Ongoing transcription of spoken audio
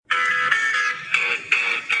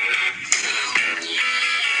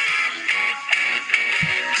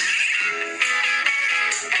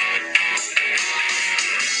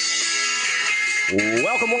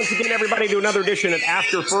everybody, to another edition of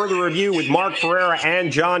After Further Review with Mark Ferrera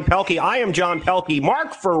and John Pelkey. I am John Pelkey.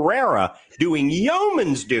 Mark Ferrera doing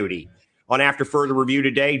yeoman's duty on After Further Review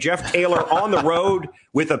today. Jeff Taylor on the road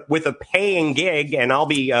with a paying gig, and I'll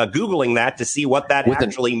be Googling that to see what that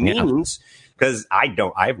actually means, because I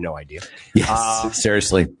have no idea. Yes,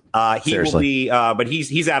 seriously. He will be, but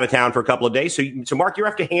he's out of town for a couple of days. So Mark, you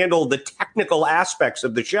have to handle the technical aspects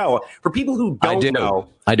of the show. For people who don't know,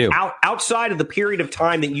 I do. Outside of the period of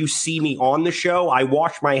time that you see me on the show, I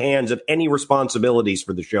wash my hands of any responsibilities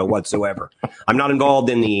for the show whatsoever. I'm not involved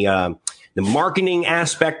in the marketing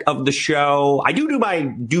aspect of the show. I do my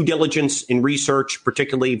due diligence in research,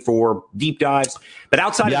 particularly for deep dives. But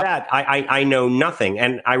outside of that, I know nothing.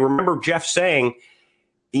 And I remember Jeff saying,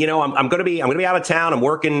 you know, I'm going to be out of town. I'm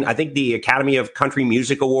working, I think, the Academy of Country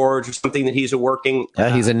Music Awards or something that he's working.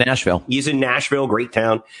 He's in Nashville. He's in Nashville, great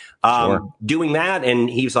town, doing that. And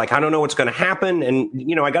he's like, I don't know what's going to happen. And,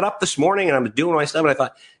 you know, I got up this morning and I'm doing my stuff and I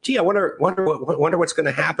thought, gee, I wonder what's going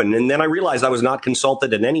to happen. And then I realized I was not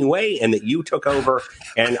consulted in any way and that you took over,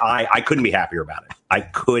 and I couldn't be happier about it. I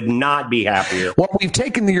could not be happier. Well, we've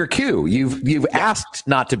taken your cue. You've asked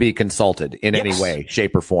not to be consulted in any way,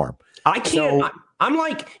 shape, or form. I can't. I'm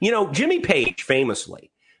like, you know, Jimmy Page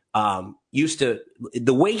famously used to,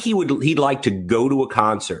 the way he'd like to go to a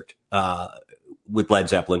concert with Led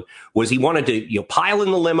Zeppelin was he wanted to, pile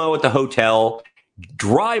in the limo at the hotel,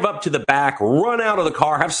 drive up to the back, run out of the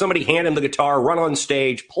car, have somebody hand him the guitar, run on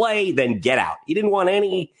stage, play, then get out. He didn't want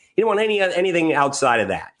anything outside of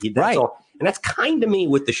that. That's all. And that's kind of me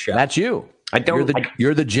with the show. That's you.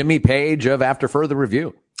 You're the Jimmy Page of After Further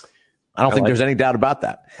Review. I don't think there's any doubt about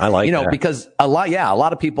that. I like that. Because a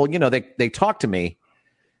lot of people, they talk to me,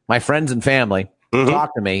 my friends and family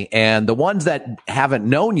talk to me, and the ones that haven't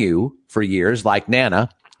known you for years, like Nana,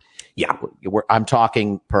 I'm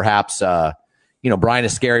talking perhaps, Brian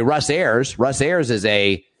Ascari, Russ Ayers. Russ Ayers is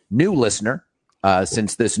a new listener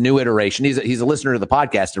since this new iteration. He's a listener to the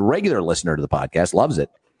podcast, a regular listener to the podcast, loves it.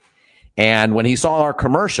 And when he saw our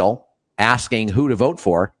commercial asking who to vote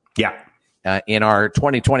for, in our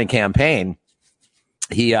 2020 campaign,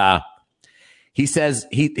 he says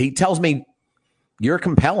he tells me you're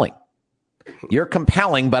compelling,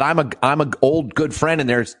 but I'm a old good friend, and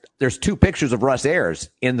there's two pictures of Russ Ayers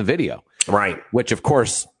in the video, right? Which of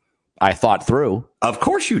course I thought through. Of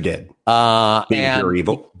course you did. You're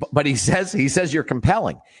evil, but he says you're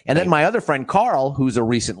compelling, and then my other friend Carl, who's a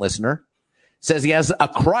recent listener, says he has a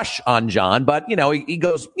crush on John, but he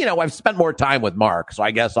goes, I've spent more time with Mark, so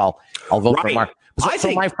I guess I'll vote for Mark.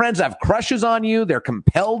 So my friends have crushes on you; they're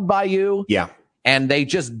compelled by you, and they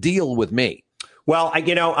just deal with me. Well, I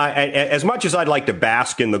as much as I'd like to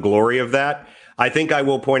bask in the glory of that, I think I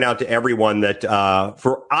will point out to everyone that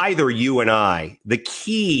for either you and I, the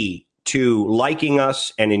key to liking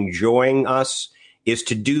us and enjoying us is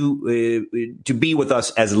to be with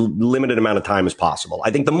us as limited amount of time as possible.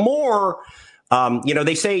 I think the more.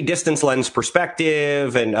 They say distance lends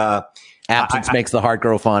perspective, and absence makes the heart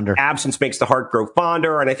grow fonder. Absence makes the heart grow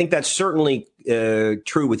fonder, and I think that's certainly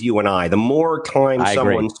true with you and I. The more time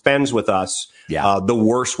someone spends with us, the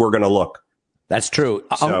worse we're going to look. That's true.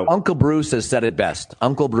 So, Uncle Bruce has said it best.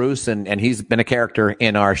 Uncle Bruce, and he's been a character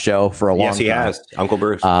in our show for a long time. Yes, he has. Uncle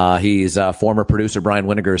Bruce. He's former producer Brian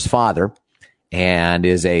Winiger's father, and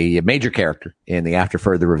is a major character in the After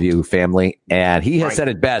Further Review family. And he has said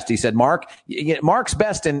it best. He said, Mark's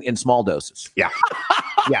best in small doses. Yeah.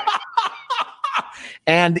 Yeah.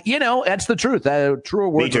 And, that's the truth. Truer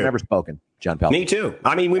words are never spoken, John Pelkey. Me too.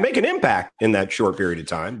 I mean, we make an impact in that short period of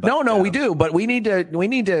time. But, we do. But we need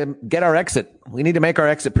to get our exit. We need to make our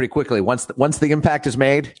exit pretty quickly. Once the impact is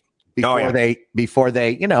made, before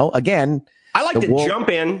they, again. I like to jump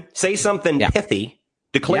in, say something pithy,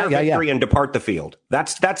 declare victory, and depart the field.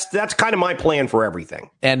 That's kind of my plan for everything.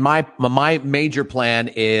 And my major plan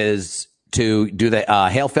is to do the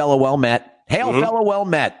hail fellow well met, fellow well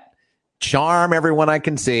met, charm everyone I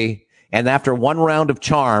can see, and after one round of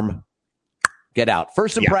charm, get out.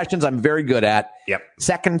 First impressions, I'm very good at. Yep.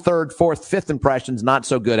 Second, third, fourth, fifth impressions, not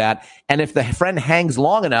so good at. And if the friend hangs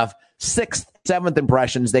long enough, sixth, seventh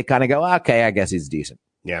impressions, they kind of go, okay, I guess he's decent.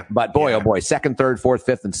 Yeah. But boy, oh boy, second, third, fourth,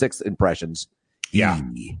 fifth, and sixth impressions. Yeah.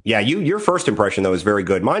 Yeah. Your first impression, though, is very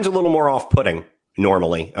good. Mine's a little more off-putting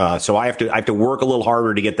normally. So I have to work a little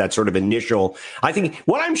harder to get that sort of initial. I think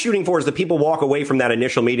what I'm shooting for is that people walk away from that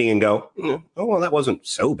initial meeting and go, oh, well, that wasn't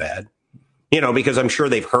so bad. Because I'm sure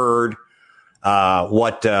they've heard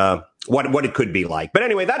what it could be like. But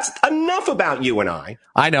anyway, that's enough about you and I.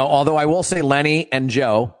 I know. Although I will say Lenny and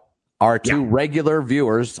Joe our two regular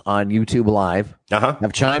viewers on YouTube Live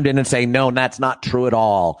have chimed in and say, no, that's not true at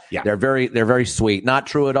all. Yeah. They're very sweet. Not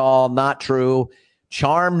true at all. Not true.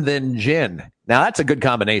 Charm then gin. Now that's a good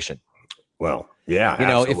combination. Well, yeah. You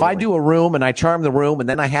know, if I do a room and I charm the room and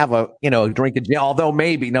then I have a, drink of gin, although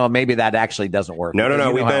maybe that actually doesn't work.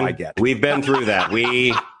 No. We've been through that.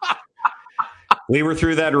 We were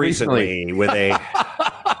through that recently with a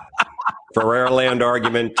Ferrerland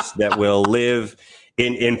argument that will live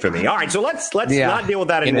in infamy. All right, so let's not deal with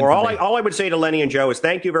that anymore. All I would say to Lenny and Joe is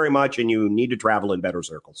thank you very much, and you need to travel in better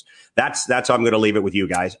circles. That's how I'm going to leave it with you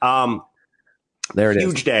guys. There it is.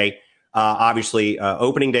 Huge day. Obviously,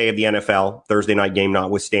 opening day of the NFL, Thursday night game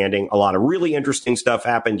notwithstanding. A lot of really interesting stuff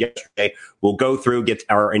happened yesterday. We'll go through, get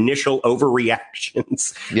our initial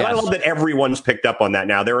overreactions. Yes. I love that everyone's picked up on that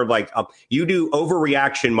now. They're like, you do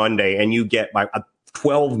Overreaction Monday, and you get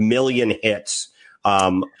 12 million hits.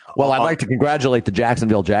 Well, I'd like to congratulate the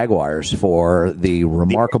Jacksonville Jaguars for the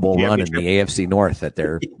remarkable run in the AFC North that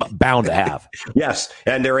they're bound to have. Yes,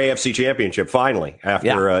 and their AFC championship finally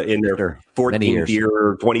after in their 14th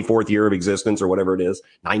year, 24th year of existence or whatever it is.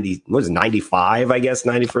 95, I guess,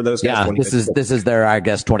 90 for those guys. Yeah, this is their, I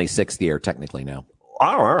guess, 26th year technically now. Oh,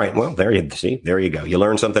 all right. Well, there you go. You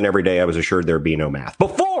learn something every day. I was assured there'd be no math.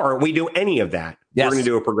 Before we do any of that, we're going to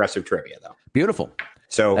do a progressive trivia, though. Beautiful.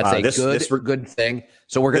 So that's good thing.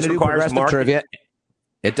 So we're going to do progressive trivia.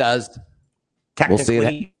 It does. Technically, we'll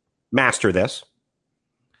see master this,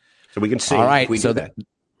 so we can see. All right. If we so do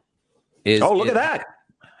that. Look at that.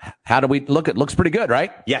 How do we look? It looks pretty good,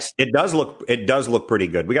 right? Yes, it does look. It does look pretty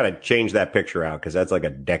good. We got to change that picture out because that's like a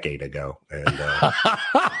decade ago. And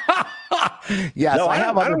yes, no, I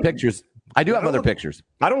have other pictures. I do have other pictures.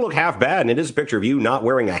 I don't look half bad, and it is a picture of you not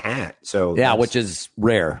wearing a hat. So yeah, which is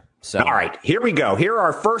rare. So. All right, here we go. Here are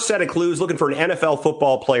our first set of clues looking for an NFL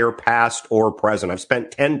football player, past or present. I've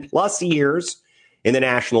spent 10 plus years in the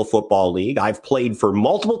National Football League. I've played for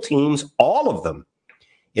multiple teams, all of them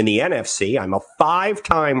in the NFC. I'm a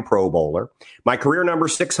 5-time Pro Bowler. My career number,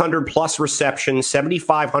 600 plus receptions,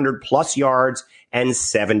 7,500 plus yards, and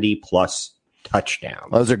 70 plus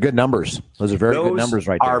touchdowns. Those are good numbers. Those are very good numbers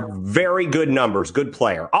right there. Are very good numbers. Good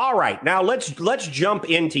player. All right. Now let's jump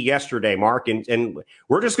into yesterday, Mark, and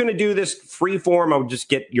we're just going to do this free form. I'll just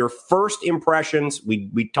get your first impressions.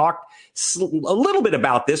 We talked a little bit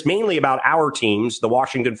about this, mainly about our teams, the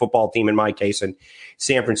Washington football team in my case, and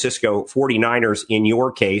San Francisco 49ers in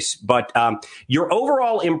your case. But your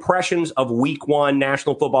overall impressions of Week 1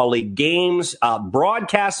 National Football League games,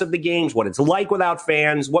 broadcasts of the games, what it's like without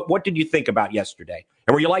fans. What did you think about yesterday?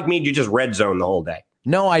 And were you like me? Did you just red zone the whole day?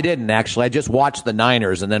 No, I didn't actually. I just watched the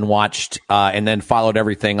Niners and then watched and then followed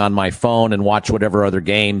everything on my phone and watched whatever other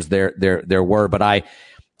games there were. But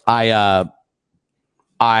I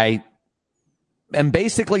am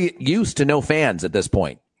basically used to no fans at this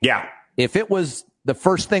point. Yeah. If it was the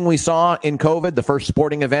first thing we saw in COVID, the first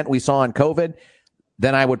sporting event we saw in COVID,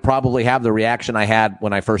 then I would probably have the reaction I had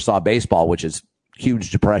when I first saw baseball, which is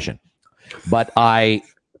huge depression. But I'm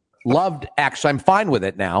fine with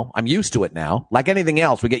it now. I'm used to it now. Like anything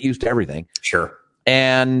else, we get used to everything. Sure.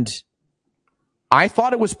 And I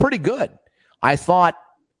thought it was pretty good. I thought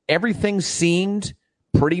everything seemed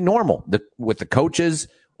pretty normal with the coaches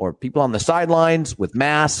or people on the sidelines with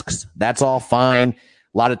masks. That's all fine.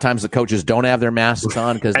 A lot of times the coaches don't have their masks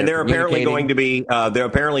on because they're apparently going to be. They're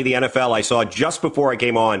apparently the NFL. I saw just before I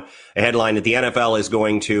came on a headline that the NFL is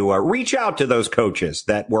going to reach out to those coaches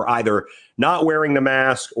that were either not wearing the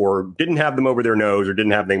mask or didn't have them over their nose or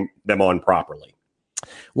didn't have them on properly.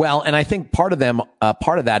 Well, and I think part of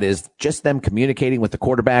that is just them communicating with the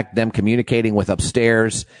quarterback, them communicating with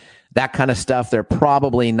upstairs, that kind of stuff. They're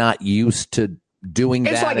probably not used to doing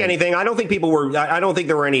that. It's like anything. I don't think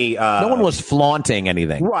there were any. No one was flaunting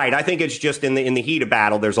anything. Right. I think it's just in the heat of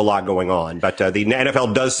battle, there's a lot going on. But the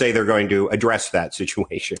NFL does say they're going to address that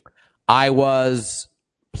situation. I was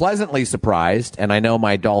pleasantly surprised, and I know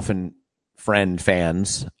my Dolphin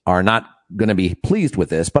fans are not going to be pleased with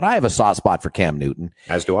this, but I have a soft spot for Cam Newton.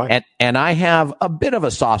 As do I. And I have a bit of a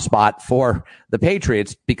soft spot for the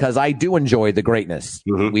Patriots because I do enjoy the greatness.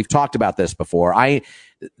 Mm-hmm. We've talked about this before.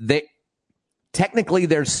 Technically,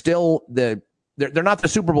 they're still they're not the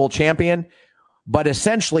Super Bowl champion, but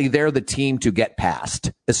essentially they're the team to get past,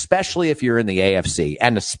 especially if you're in the AFC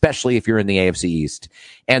and especially if you're in the AFC East.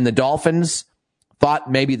 And the Dolphins thought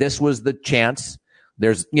maybe this was the chance.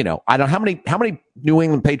 There's, I don't know how many New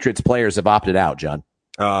England Patriots players have opted out, John?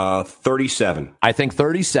 37. I think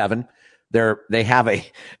 37. They have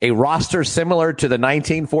a roster similar to the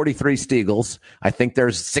 1943 Steagles. I think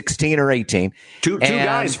there's 16 or 18. Two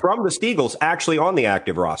guys from the Steagles actually on the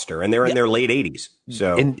active roster, and they're in their late 80s.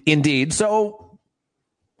 So indeed. So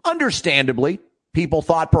understandably, people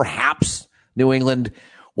thought perhaps New England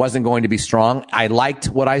wasn't going to be strong. I liked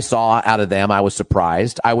what I saw out of them. I was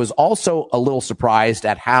surprised. I was also a little surprised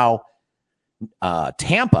at how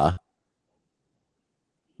Tampa,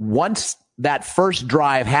 once that first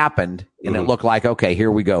drive happened and it looked like, okay, here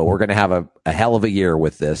we go. We're going to have a hell of a year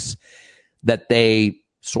with this, that they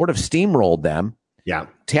sort of steamrolled them. Yeah.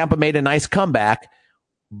 Tampa made a nice comeback,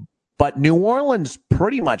 but New Orleans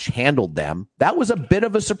pretty much handled them. That was a bit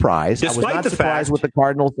of a surprise. I was not surprised with the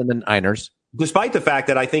Cardinals and the Niners. Despite the fact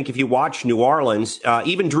that I think if you watch New Orleans,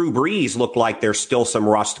 even Drew Brees looked like there's still some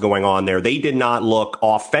rust going on there. They did not look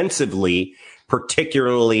offensively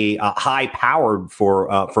particularly high-powered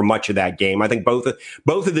for much of that game. I think both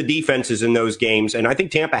of the defenses in those games, and I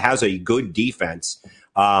think Tampa has a good defense.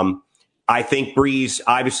 I think Breeze,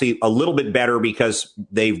 obviously, a little bit better because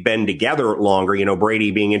they've been together longer. You know,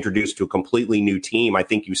 Brady being introduced to a completely new team. I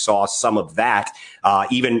think you saw some of that.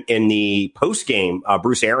 Even in the post-game,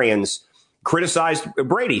 Bruce Arians criticized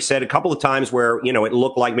Brady, said a couple of times where, you know, it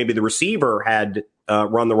looked like maybe the receiver had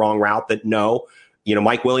run the wrong route, that no. You know,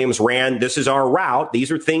 Mike Williams ran, this is our route.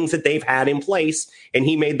 These are things that they've had in place, and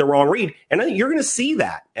he made the wrong read. And I think you're going to see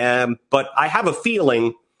that. But I have a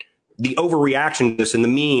feeling the overreaction to this and the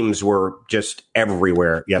memes were just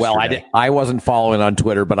everywhere yesterday. Well, I wasn't following on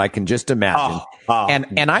Twitter, but I can just imagine.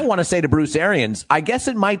 And I want to say to Bruce Arians, I guess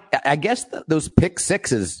those pick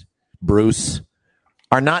sixes, Bruce,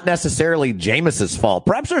 are not necessarily Jameis's fault.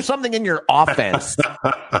 Perhaps there's something in your offense.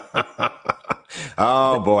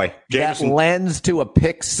 Oh boy, Jameson, that lends to a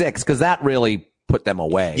pick six, because that really put them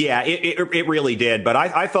away. Yeah, it really did. But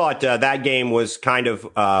I thought that game was kind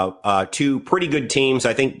of two pretty good teams.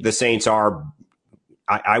 I think the Saints are,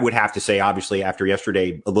 I would have to say, obviously after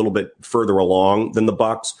yesterday, a little bit further along than the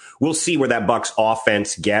Bucs. We'll see where that Bucs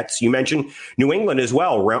offense gets. You mentioned New England as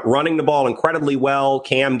well, running the ball incredibly well.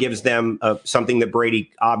 Cam gives them something that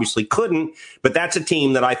Brady obviously couldn't. But that's a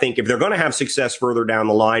team that I think if they're going to have success further down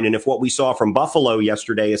the line, and if what we saw from Buffalo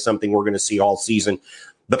yesterday is something we're going to see all season,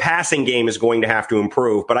 the passing game is going to have to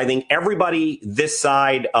improve. But I think everybody this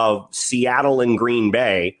side of Seattle and Green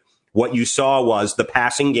Bay, what you saw was the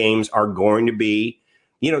passing games are going to be,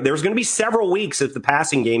 you know, there's going to be several weeks of the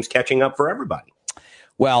passing games catching up for everybody.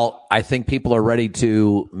 Well, I think people are ready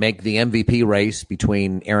to make the MVP race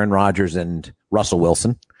between Aaron Rodgers and Russell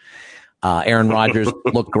Wilson. Aaron Rodgers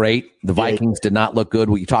looked great. The Vikings did not look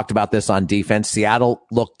good. We talked about this on defense. Seattle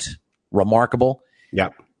looked remarkable.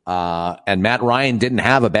 Yep. And Matt Ryan didn't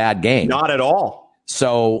have a bad game. Not at all.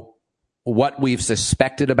 So what we've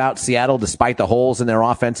suspected about Seattle, despite the holes in their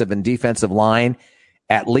offensive and defensive line,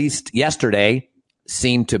 at least yesterday,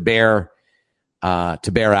 seemed to bear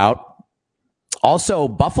out. Also,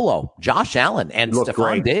 Buffalo, Josh Allen and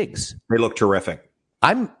Stephon Diggs. They look terrific.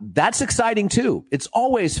 That's exciting too. It's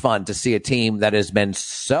always fun to see a team that has been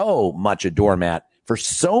so much a doormat for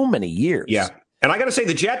so many years. Yeah. And I got to say,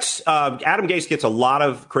 the Jets, Adam Gase gets a lot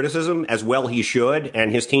of criticism, as well he should,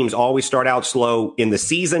 and his teams always start out slow in the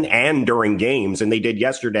season and during games, and they did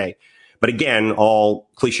yesterday. But again, all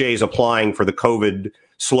cliches applying for the COVID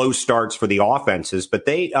slow starts for the offenses. But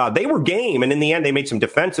they were game, and in the end, they made some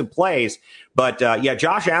defensive plays. But yeah,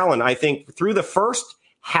 Josh Allen, I think through the first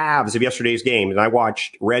halves of yesterday's game, and I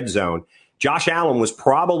watched Red Zone, Josh Allen was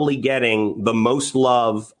probably getting the most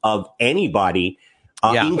love of anybody,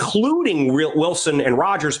 including Wilson and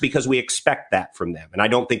Rodgers, because we expect that from them. And I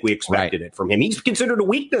don't think we expected it from him. He's considered a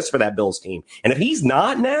weakness for that Bills team. And if he's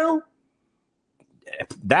not now,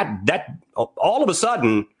 that all of a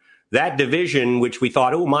sudden, that division, which we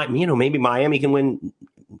thought, maybe Miami can win,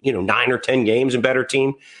 9 or 10 games and better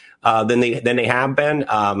team than they have been.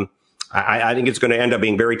 I think it's going to end up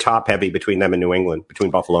being very top heavy between them and New England, between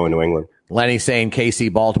Buffalo and New England. Lenny saying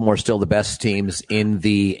KC, Baltimore still the best teams in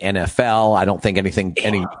the NFL. I don't think anything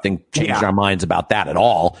changed our minds about that at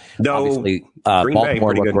all. No, obviously,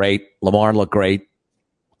 Baltimore looked great. Lamar looked great.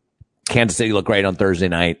 Kansas City looked great on Thursday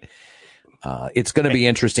night. It's going to be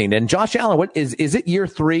interesting. And Josh Allen, what is it year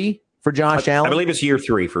 3 for Josh Allen? I believe it's year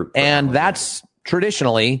 3 for and Allen. That's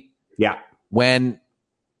traditionally when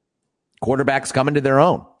quarterbacks come into their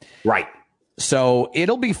own. Right. So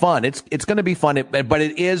it'll be fun. It's going to be fun, but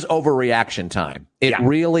it is overreaction time. It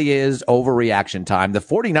really is overreaction time. The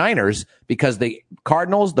 49ers, because the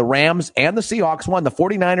Cardinals, the Rams, and the Seahawks won, the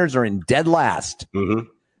 49ers are in dead last.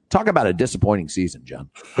 Talk about a disappointing season,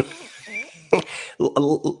 John.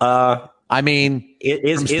 I mean,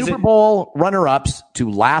 from Super Bowl runner-ups to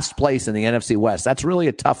last place in the NFC West. That's really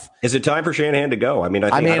a tough. Is it time for Shanahan to go? I mean,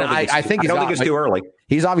 I don't think it's too early.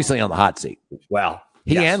 He's obviously on the hot seat. Well,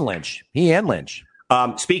 he and Lynch.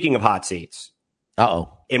 Speaking of hot seats,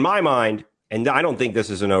 in my mind, and I don't think this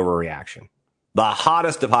is an overreaction, the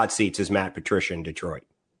hottest of hot seats is Matt Patricia in Detroit,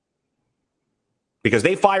 because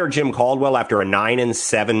they fired Jim Caldwell after a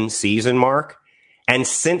 9-7 season, Mark, and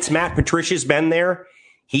since Matt Patricia's been there,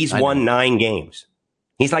 he's won 9 games.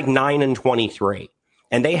 He's like 9-23,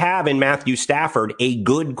 and they have in Matthew Stafford a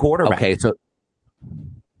good quarterback. Okay,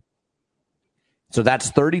 so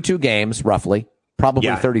that's 32 games roughly,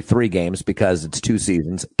 probably 33 games because it's 2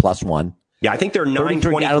 seasons plus 1. Yeah, I think they're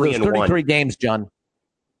 9-23 out of those and 33 games, John.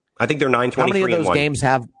 I think they're 9-23. How many of those games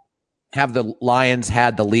have the Lions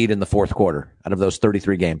had the lead in the fourth quarter out of those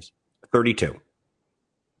 33 games? 32.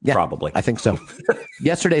 Yeah, probably. I think so.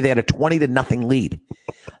 Yesterday they had a 20-0 lead.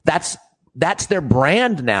 That's their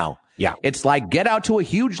brand now. Yeah. It's like get out to a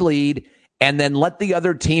huge lead and then let the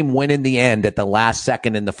other team win in the end at the last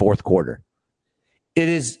second in the fourth quarter. It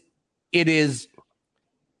is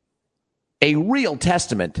a real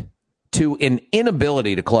testament to an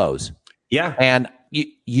inability to close. Yeah. And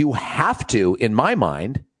you have to, in my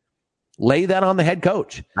mind, lay that on the head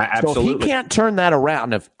coach. Absolutely. So if he can't turn that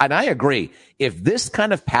around, and I agree, if this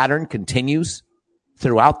kind of pattern continues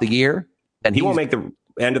throughout the year, then he won't make the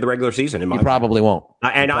end of the regular season. He probably won't.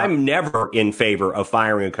 And I'm never in favor of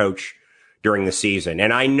firing a coach during the season.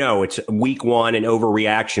 And I know it's week 1 and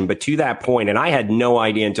overreaction, but to that point, and I had no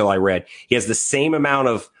idea until I read, he has the same amount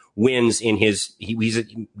of wins in he's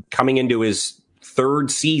coming into his 3rd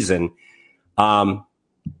season.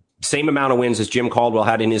 Same amount of wins as Jim Caldwell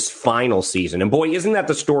had in his final season. And boy, isn't that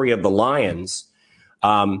the story of the Lions?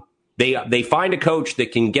 They find a coach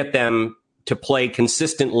that can get them to play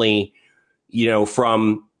consistently,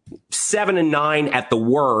 from 7-9 at the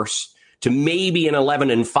worst to maybe an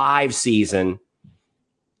 11-5 season.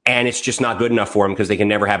 And it's just not good enough for them because they can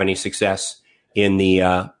never have any success in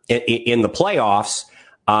the playoffs.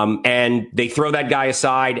 And they throw that guy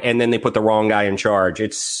aside and then they put the wrong guy in charge.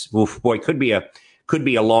 Could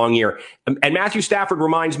be a long year. And Matthew Stafford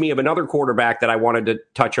reminds me of another quarterback that I wanted to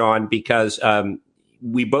touch on because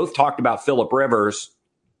we both talked about Phillip Rivers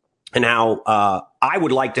and how I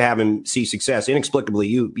would like to have him see success. Inexplicably,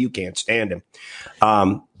 you can't stand him.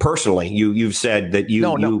 Personally, you've said that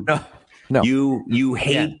you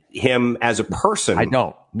hate him as a person. I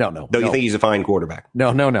don't. No. Though you think he's a fine quarterback.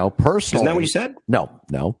 No. Personally. Isn't that what you said?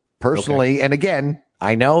 No. Personally, okay. And again,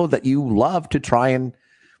 I know that you love to try and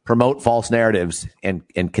promote false narratives and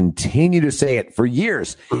continue to say it for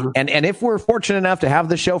years. Mm-hmm. And if we're fortunate enough to have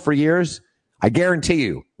this show for years, I guarantee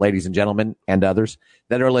you, ladies and gentlemen, and others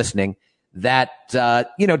that are listening, that,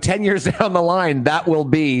 10 years down the line, that will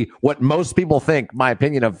be what most people think, my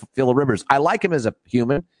opinion of Phillip Rivers. I like him as a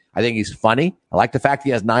human. I think he's funny. I like the fact he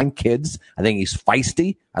has 9 kids. I think he's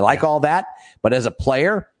feisty. I like all that. But as a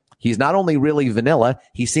player, he's not only really vanilla,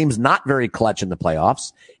 he seems not very clutch in the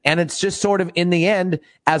playoffs. And it's just sort of in the end,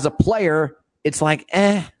 as a player, it's like,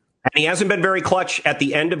 And he hasn't been very clutch at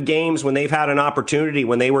the end of games when they've had an opportunity,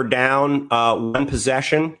 when they were down 1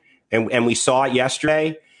 possession. And we saw it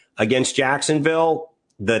yesterday against Jacksonville.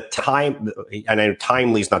 The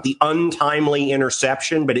timely is not the untimely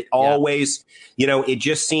interception, but it always, it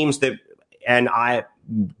just seems that, and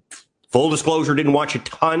full disclosure, didn't watch a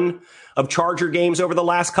ton of Charger games over the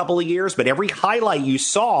last couple of years, but every highlight you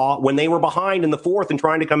saw when they were behind in the 4th and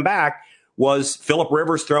trying to come back was Phillip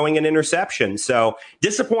Rivers throwing an interception. So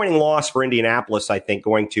disappointing loss for Indianapolis, I think,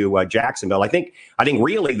 going to Jacksonville. I think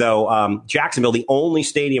really though, Jacksonville, the only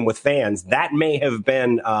stadium with fans, that may have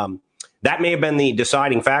been the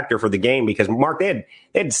deciding factor for the game because Mark, they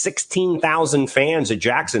had 16,000 fans at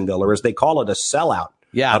Jacksonville, or as they call it, a sellout.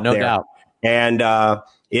 Yeah, no doubt. And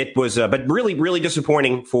it was, but really, really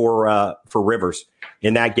disappointing for Rivers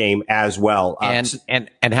in that game as well.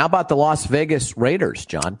 And how about the Las Vegas Raiders,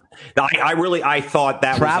 John? I thought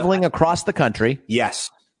that traveling across the country. Yes,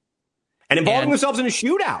 and involving themselves in a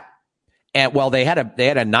shootout. And they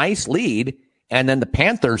had a nice lead, and then the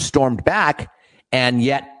Panthers stormed back, and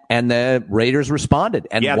the Raiders responded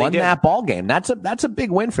and won that ball game. That's a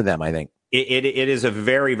big win for them, I think. It is a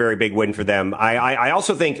very, very big win for them. I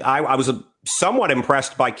also think I was somewhat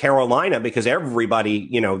impressed by Carolina because everybody,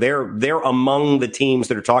 they're among the teams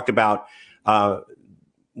that are talked about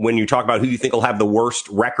when you talk about who you think will have the worst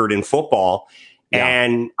record in football. Yeah.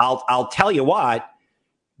 And I'll tell you what,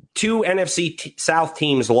 2 NFC South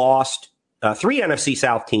teams lost, 3 NFC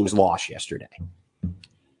South teams lost yesterday.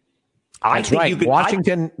 That's right.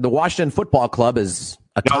 The Washington Football Club is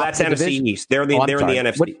No, that's NFC division? East. They're in the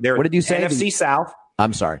NFC. What did you say? NFC South.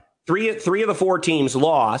 I'm sorry. Three of the 4 teams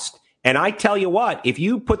lost. And I tell you what, if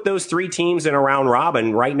you put those 3 teams in a round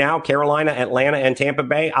robin right now, Carolina, Atlanta, and Tampa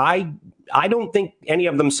Bay, I don't think any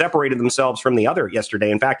of them separated themselves from the other yesterday.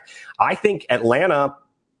 In fact, I think Atlanta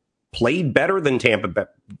played better than Tampa Bay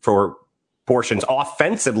for portions.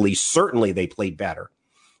 Offensively, certainly they played better.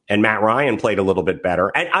 And Matt Ryan played a little bit better.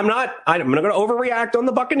 And I'm not going to overreact on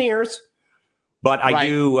the Buccaneers, but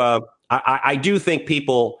I do think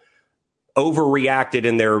people overreacted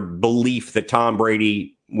in their belief that Tom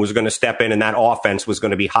Brady was going to step in and that offense was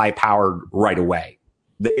going to be high powered right away.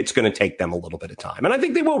 It's going to take them a little bit of time. And I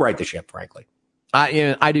think they will right the ship, frankly.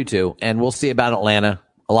 I do too. And we'll see about Atlanta.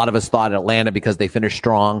 A lot of us thought Atlanta, because they finished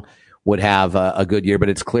strong, would have a good year, but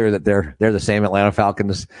it's clear that they're the same Atlanta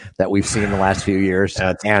Falcons that we've seen in the last few years.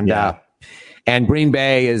 And Green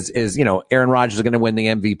Bay is, Aaron Rodgers is going to win the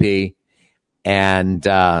MVP. And,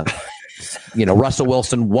 Russell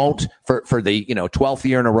Wilson won't for the, 12th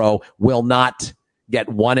year in a row will not get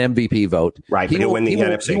one MVP vote. Right. He'll win the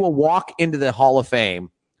NFC. He will walk into the Hall of Fame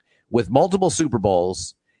with multiple Super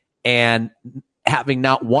Bowls and having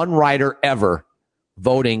not one writer ever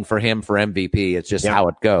voting for him for MVP. It's just how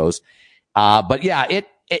it goes. But yeah,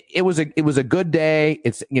 it was a good day.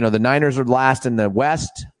 It's, the Niners are last in the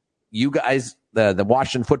West. You guys, the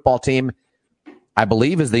Washington football team, I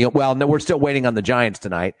believe we're still waiting on the Giants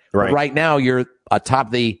tonight. Right. But right now you're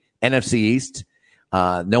atop the NFC East.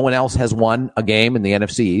 No one else has won a game in the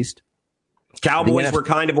NFC East. Cowboys were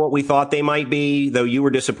kind of what we thought they might be, though you were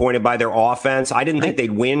disappointed by their offense. I didn't think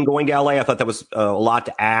they'd win going to LA. I thought that was a lot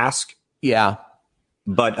to ask. Yeah.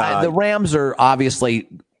 But the Rams are obviously,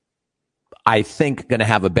 I think, going to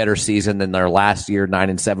have a better season than their last year,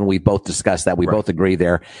 9-7. We both discussed that. We both agree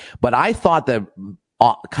there. But I thought the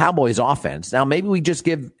Cowboys offense, now maybe we just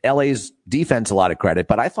give LA's defense a lot of credit,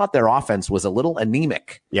 but I thought their offense was a little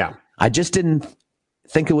anemic. Yeah. I just didn't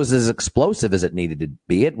think it was as explosive as it needed to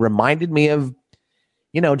be. It reminded me of,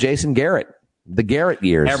 Jason Garrett, the Garrett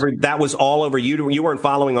years. That was all over you. You weren't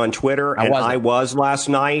following on Twitter, and I was last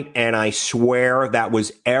night, and I swear that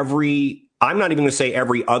was I'm not even going to say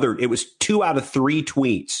every other. It was 2 out of 3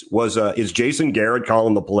 tweets was, is Jason Garrett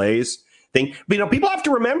calling the plays thing? But, people have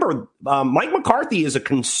to remember, Mike McCarthy is a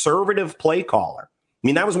conservative play caller. I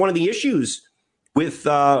mean, that was one of the issues with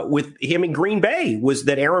him in Green Bay, was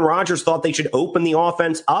that Aaron Rodgers thought they should open the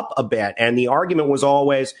offense up a bit, and the argument was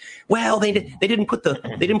always, well, they didn't put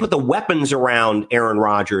the weapons around Aaron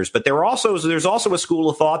Rodgers, but there's also a school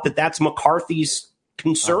of thought that that's McCarthy's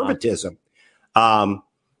conservatism.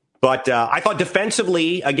 But I thought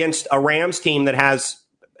defensively against a Rams team that has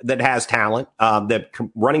talent, that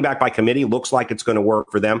running back by committee looks like it's going to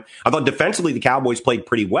work for them. I thought defensively the Cowboys played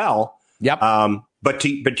pretty well. Yep. But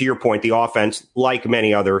to your point, the offense, like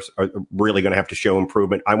many others, are really going to have to show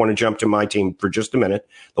improvement. I want to jump to my team for just a minute,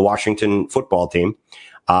 the Washington football team.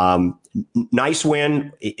 Nice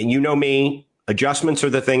win. You know me. Adjustments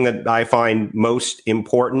are the thing that I find most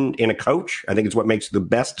important in a coach. I think it's what makes the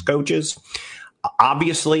best coaches.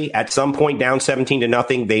 Obviously, at some point down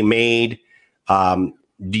 17-0, they made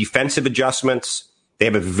defensive adjustments. They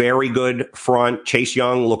have a very good front. Chase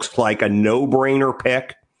Young looks like a no-brainer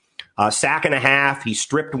pick. Sack and a half. He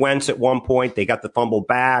stripped Wentz at one point. They got the fumble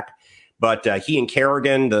back. But he and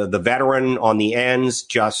Kerrigan, the veteran on the ends,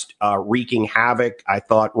 just wreaking havoc. I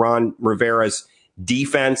thought Ron Rivera's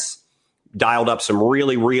defense dialed up some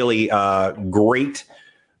really, really great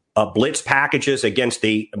blitz packages against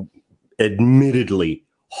the admittedly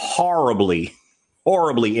horribly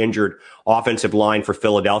injured offensive line for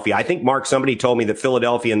Philadelphia. I think, Mark, somebody told me that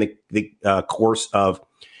Philadelphia in the course of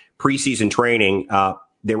preseason training,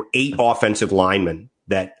 there were 8 offensive linemen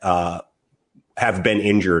that have been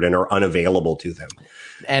injured and are unavailable to them.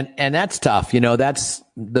 And that's tough. That's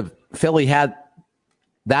Philly had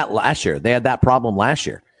that last year. They had that problem last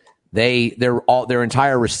year. Their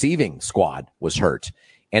entire receiving squad was hurt,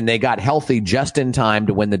 and they got healthy just in time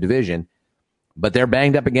to win the division, but they're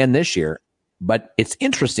banged up again this year. But it's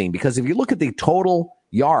interesting because if you look at the total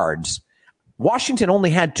yards, Washington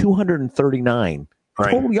only had 239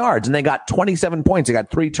 total yards, and they got 27 points. They got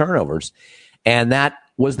 3 turnovers, and that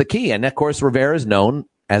was the key. And of course, Rivera is known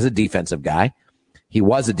as a defensive guy. He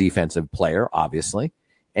was a defensive player, obviously,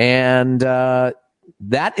 and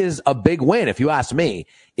that is a big win. If you ask me,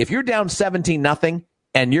 if you're down 17-0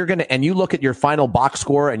 and you look at your final box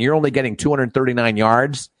score and you're only getting 239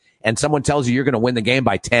 yards, and someone tells you you're going to win the game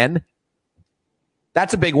by 10,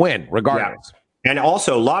 that's a big win, regardless. Yeah. And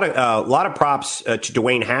also a lot of props to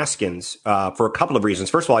Dwayne Haskins for a couple of reasons.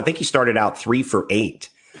 First of all, I think he started out 3 for 8.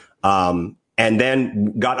 and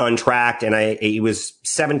then got untracked. And he was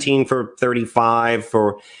 17 for 35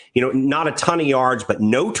 for, not a ton of yards, but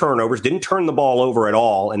no turnovers, didn't turn the ball over at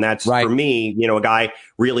all. And that's for me, a guy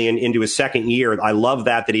really into his second year. I love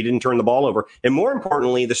that he didn't turn the ball over. And more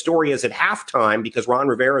importantly, the story is at halftime, because Ron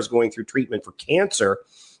Rivera is going through treatment for cancer,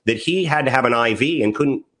 that he had to have an IV and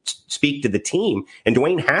couldn't speak to the team. And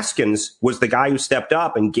Dwayne Haskins was the guy who stepped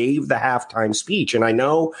up and gave the halftime speech. And I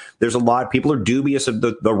know there's a lot of people are dubious of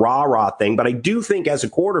the rah-rah thing, but I do think as a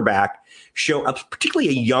quarterback, particularly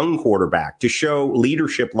a young quarterback, to show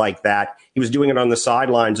leadership like that, he was doing it on the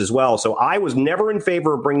sidelines as well. So I was never in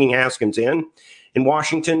favor of bringing Haskins in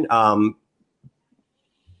Washington.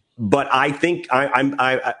 But I think I'm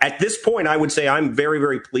at this point, I would say I'm very,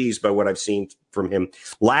 very pleased by what I've seen from him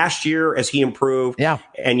last year as he improved,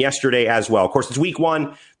 and yesterday as well. Of course, it's week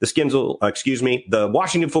 1. The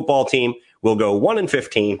Washington football team will go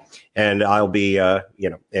 1-15, and I'll be,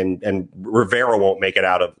 and Rivera won't make it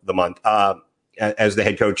out of the month as the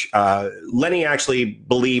head coach. Lenny actually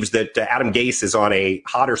believes that Adam Gase is on a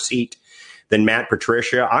hotter seat than Matt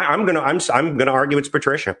Patricia. I'm gonna argue it's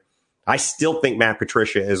Patricia. I still think Matt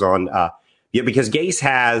Patricia is on, because Gase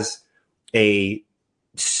has a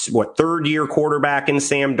third-year quarterback in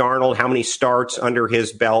Sam Darnold. How many starts under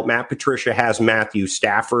his belt? Matt Patricia has Matthew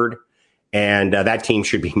Stafford, and that team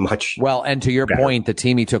should be much well. And to your point, the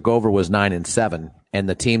team he took over was 9-7, and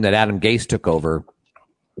the team that Adam Gase took over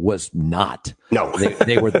was not. No,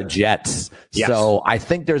 they were the Jets. Yes. So I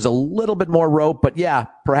think there's a little bit more rope, but yeah,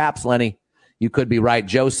 perhaps Lenny. You could be right.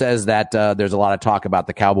 Joe says that there's a lot of talk about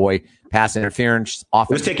the Cowboy pass interference. It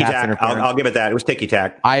was ticky-tack. I'll give it that. It was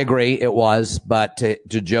ticky-tack. I agree it was. But to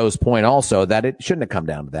Joe's point also, that it shouldn't have come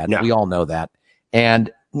down to that. No. We all know that.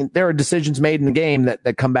 And there are decisions made in the game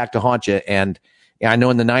that come back to haunt you. And I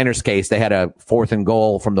know in the Niners case, they had a 4th and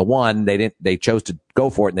goal from the 1. They chose to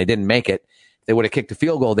go for it, and they didn't make it. If they would have kicked a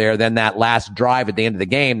field goal there, then that last drive at the end of the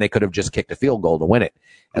game, they could have just kicked a field goal to win it,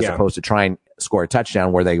 as opposed to try and score a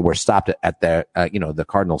touchdown where they were stopped at the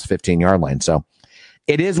Cardinals' 15-yard line. So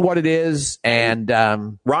it is what it is. And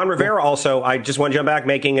Ron Rivera also, I just want to jump back,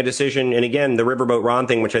 making a decision. And again, the Riverboat Ron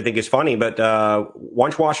thing, which I think is funny, but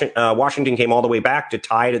once Washington came all the way back to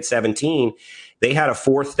tie it at 17, they had a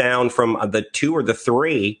 4th down from the 2 or the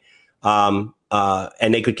 3.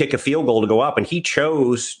 And they could kick a field goal to go up, and he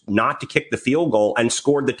chose not to kick the field goal and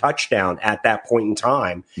scored the touchdown at that point in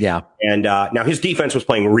time. Yeah. And now his defense was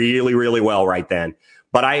playing really, really well right then.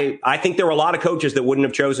 But I think there were a lot of coaches that wouldn't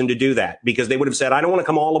have chosen to do that, because they would have said, I don't want to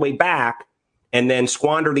come all the way back and then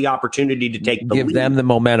squander the opportunity to take the lead. Give them the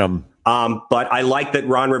momentum. But I like that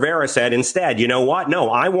Ron Rivera said instead, you know what? No,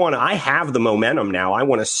 I have the momentum now. I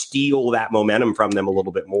want to steal that momentum from them a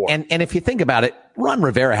little bit more. And if you think about it, Ron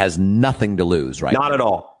Rivera has nothing to lose, right? Not at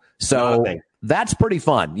all. So that's pretty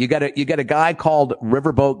fun. You got a guy called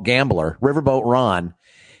Riverboat Ron,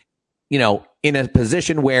 in a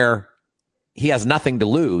position where he has nothing to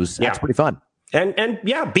lose. That's pretty fun. And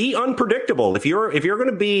be unpredictable. If you're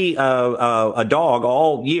going to be a dog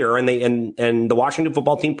all year, and the Washington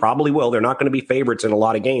football team probably will, they're not going to be favorites in a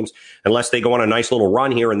lot of games unless they go on a nice little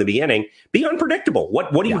run here in the beginning. Be unpredictable.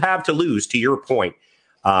 What do you have to lose? To your point,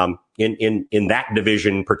 in that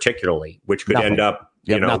division particularly, which could end up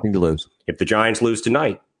nothing to lose. If the Giants lose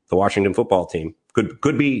tonight, the Washington football team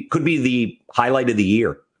could be the highlight of the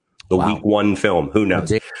year. The week 1 film. Who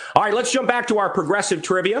knows? All right, let's jump back to our progressive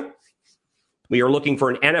trivia. We are looking for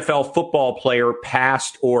an NFL football player,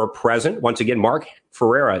 past or present. Once again, Mark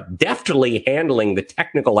Ferreira deftly handling the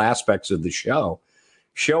technical aspects of the show,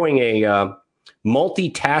 showing a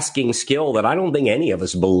multitasking skill that I don't think any of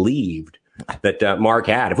us believed that Mark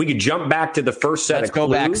had. If we could jump back to the first set of clues.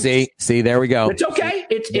 Let's go back. See, there we go. It's okay.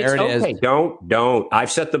 It's okay. Is. Don't. I've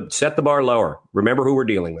set the bar lower. Remember who we're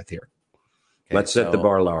dealing with here. Okay, let's set the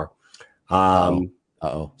bar lower.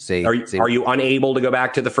 See, are you unable to go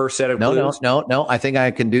back to the first set of clues? No. I think I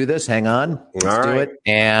can do this. Hang on. Let's do it.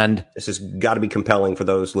 And this has got to be compelling for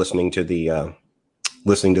those listening to the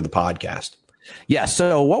podcast. Yeah.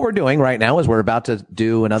 So what we're doing right now is we're about to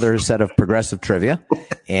do another set of progressive trivia,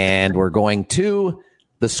 and we're going to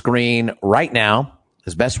the screen right now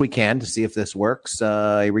as best we can to see if this works.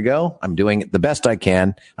 Here we go. I'm doing the best I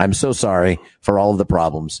can. I'm so sorry for all of the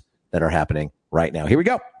problems that are happening right now. Here we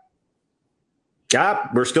go. Yeah,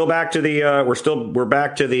 we're still back to the we're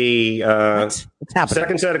back to the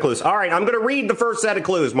second set of clues. All right, I'm going to read the first set of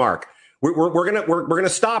clues, Mark. We're gonna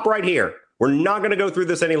stop right here. We're not going to go through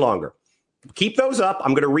this any longer. Keep those up.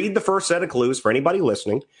 I'm going to read the first set of clues for anybody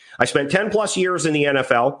listening. I spent 10 plus years in the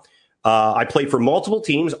NFL. I played for multiple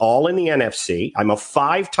teams, all in the NFC. I'm a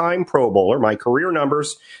 5-time Pro Bowler. My career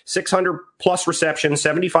numbers, 600 plus receptions,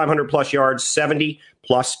 7,500 plus yards, 70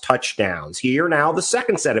 plus touchdowns. Here now, the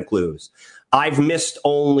second set of clues. I've missed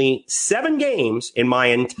only 7 games in my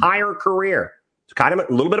entire career. It's kind of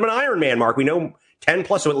a little bit of an Iron Man, Mark. We know 10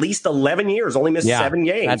 plus, so at least 11 years, only missed 7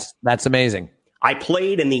 games. That's amazing. I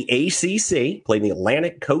played in the ACC, played in the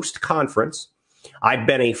Atlantic Coast Conference. I've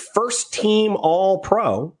been a first-team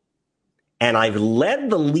All-Pro. And I've led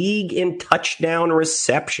the league in touchdown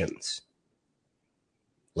receptions.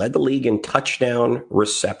 Led the league in touchdown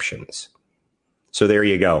receptions. So there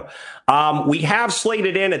you go. We have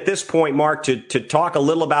slated in at this point, Mark, to talk a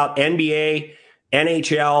little about NBA,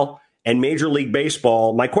 NHL, and Major League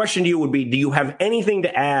Baseball. My question to you would be, do you have anything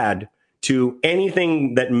to add to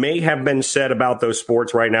anything that may have been said about those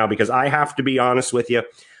sports right now? Because I have to be honest with you,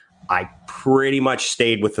 I pretty much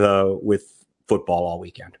stayed with football all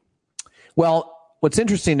weekend. Well, what's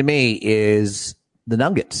interesting to me is the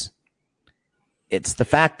Nuggets. It's the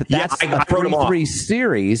fact that that's a 3-3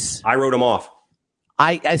 series. I wrote them off.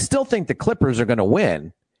 I still think the Clippers are going to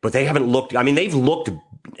win. But they haven't looked, I mean, they've looked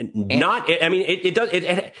not, I mean, it does,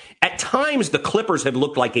 at times the Clippers have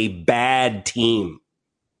looked like a bad team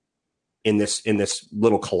in this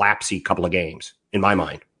little collapsy couple of games, in my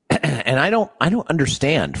mind. And I don't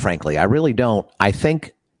understand, frankly. I really don't. I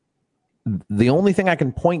think the only thing I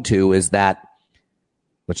can point to is that,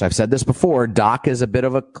 which I've said this before, Doc is a bit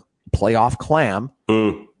of a playoff clam.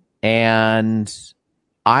 And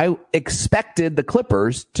I expected the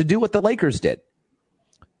Clippers to do what the Lakers did,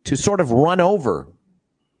 to sort of run over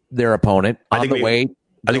their opponent on the way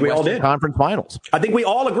I think we all did. Conference Finals. I think we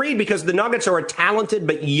all agreed because the Nuggets are a talented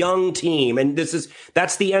but young team, and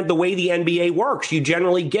that's the way the NBA works. You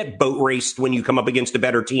generally get boat raced when you come up against a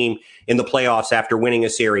better team in the playoffs after winning a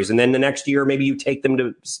series, and then the next year maybe you take them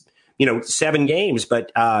to 7 games.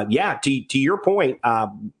 But to your point,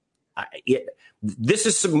 this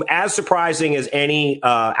is as surprising as any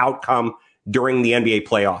outcome during the NBA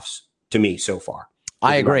playoffs to me so far.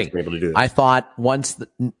 I agree. I thought once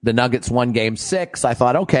the Nuggets won Game 6, I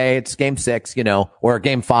thought, okay, it's Game 6, or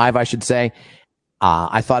Game 5, I should say.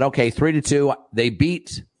 I thought, okay,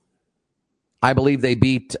 3-2. I believe they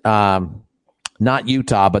beat not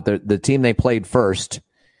Utah, but the team they played first,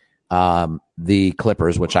 the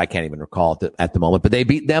Clippers, which I can't even recall at the moment, but they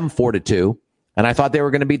beat them 4-2, and I thought they were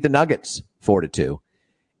going to beat the Nuggets 4-2,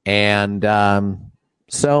 and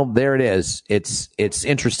so there it is. It's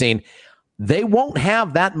interesting. They won't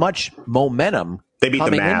have that much momentum. They beat the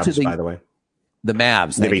Mavs, by the way. The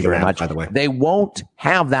Mavs. They beat the Mavs, by the way. They won't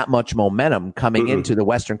have that much momentum coming into the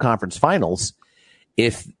Western Conference Finals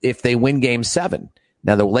if they win Game 7.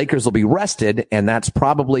 Now, the Lakers will be rested, and that's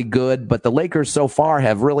probably good, but the Lakers so far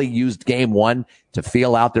have really used Game 1 to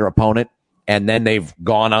feel out their opponent, and then they've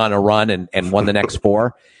gone on a run and won the next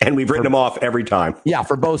 4. And we've written them off every time. Yeah,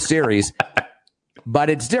 for both series. But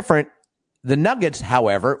it's different. The Nuggets,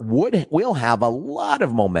 however, will have a lot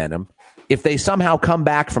of momentum if they somehow come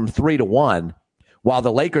back from 3-1 while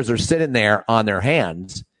the Lakers are sitting there on their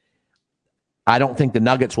hands. I don't think the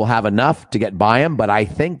Nuggets will have enough to get by them, but I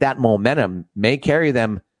think that momentum may carry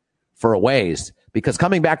them for a ways, because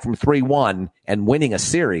coming back from 3-1 and winning a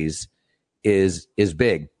series is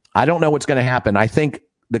big. I don't know what's going to happen. I think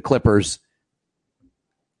the Clippers,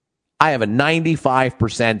 I have a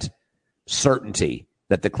 95% certainty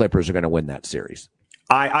that the Clippers are going to win that series.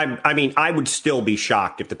 I mean, I would still be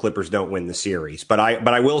shocked if the Clippers don't win the series, but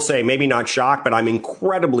I will say maybe not shocked, but I'm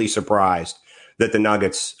incredibly surprised that the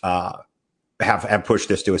Nuggets have pushed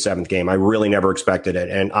this to a 7th game. I really never expected it,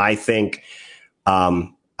 and I think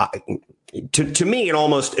to me it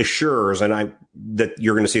almost assures that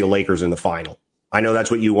you're going to see the Lakers in the final. I know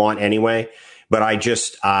that's what you want anyway, but I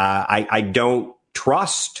just I don't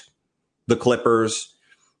trust the Clippers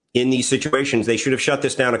in these situations. They should have shut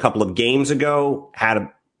this down a couple of games ago, had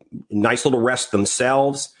a nice little rest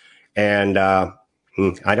themselves. And I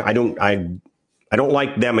don't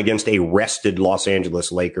like them against a rested Los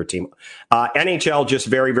Angeles Laker team. NHL, just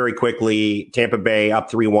very, very quickly, Tampa Bay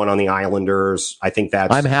up 3-1 on the Islanders. I think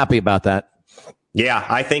I'm happy about that. Yeah,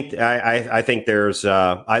 I think there's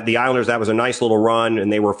the Islanders. That was a nice little run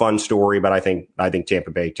and they were a fun story, but I think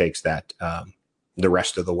Tampa Bay takes that the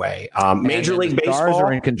rest of the way. Major League Baseball. Stars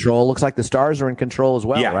are in control. Looks like the Stars are in control as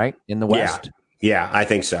well, right? In the West. Yeah, I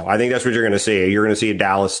think so. I think that's what you're going to see. You're going to see a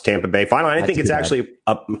Dallas, Tampa Bay final. I think it's actually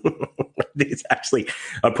a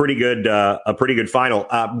pretty good final.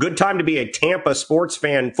 Good time to be a Tampa sports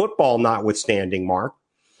fan, football notwithstanding, Mark.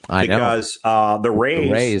 Because the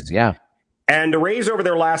Rays, yeah. And the Rays over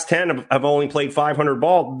their last 10 have only played 500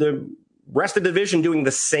 ball. rest of the division doing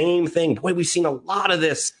the same thing. Boy, we've seen a lot of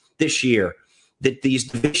this year. That these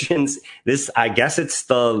divisions, I guess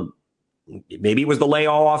maybe it was the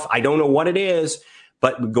layoff. I don't know what it is,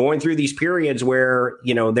 but going through these periods where,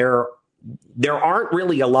 there's not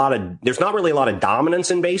really a lot of dominance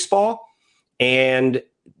in baseball, and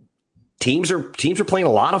teams are playing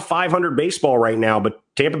a lot of 500 baseball right now. But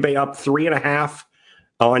Tampa Bay up 3.5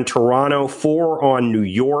 on Toronto, 4 on New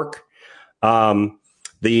York.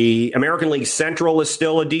 The American League Central is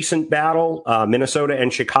still a decent battle. Minnesota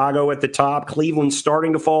and Chicago at the top. Cleveland's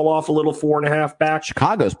starting to fall off a little, 4.5 back.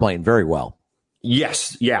 Chicago's playing very well.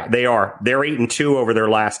 Yes. Yeah, they are. They're 8-2 over their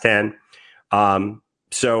last 10.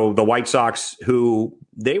 So the White Sox,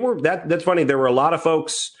 that's funny. There were a lot of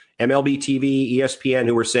folks, MLB TV, ESPN,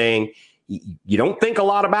 who were saying, you don't think a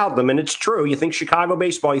lot about them. And it's true. You think Chicago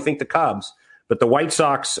baseball, you think the Cubs. But the White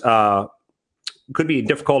Sox, could be a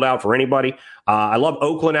difficult out for anybody. I love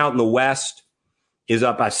Oakland out in the West, is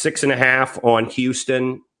up by 6.5 on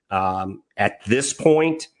Houston. At this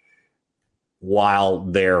point,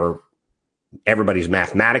 while everybody's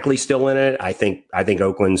mathematically still in it, I think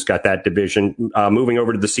Oakland's got that division. Moving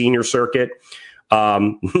over to the senior circuit,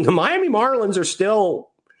 the Miami Marlins are still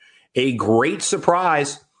a great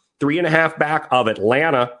surprise, 3.5 back of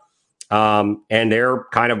Atlanta. And they're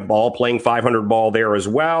kind of all playing 500 ball there as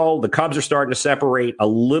well. The Cubs are starting to separate a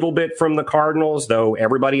little bit from the Cardinals, though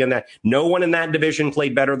no one in that division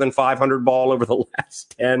played better than 500 ball over the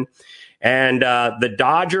last 10. And the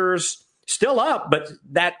Dodgers still up, but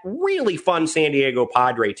that really fun San Diego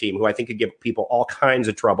Padre team, who I think could give people all kinds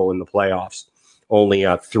of trouble in the playoffs. Only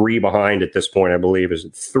 3 behind at this point, I believe. Is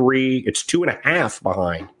it 3? It's 2.5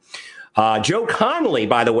 behind. Joe Connolly,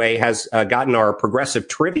 by the way, has gotten our progressive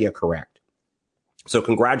trivia correct. So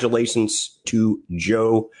congratulations to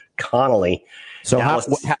Joe Connolly. So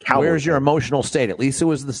where's your emotional state? At least it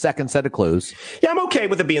was the second set of clues. Yeah, I'm okay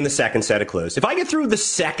with it being the second set of clues. If I get through the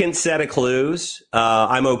second set of clues,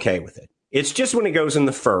 I'm okay with it. It's just when it goes in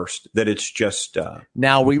the first that it's just...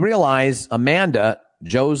 Now, we realize Amanda,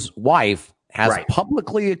 Joe's wife, has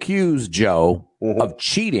publicly accused Joe of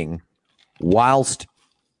cheating whilst...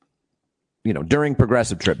 during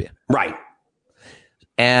progressive trivia. Right.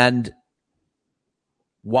 And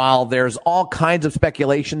while there's all kinds of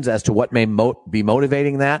speculations as to what may be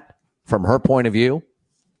motivating that from her point of view,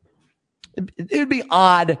 it would be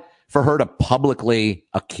odd for her to publicly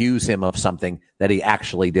accuse him of something that he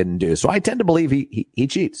actually didn't do. So I tend to believe he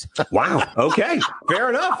cheats. Wow. Okay. Fair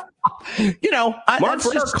enough. Mark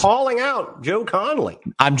Fritter calling out Joe Connolly.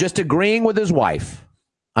 I'm just agreeing with his wife.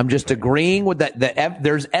 I'm just agreeing with that.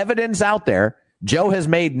 There's evidence out there. Joe has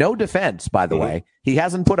made no defense, by the way. He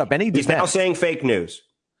hasn't put up any defense. He's now saying fake news.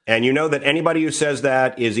 And you know that anybody who says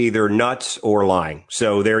that is either nuts or lying.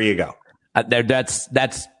 So there you go. That's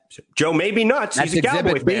Joe may be nuts. He's a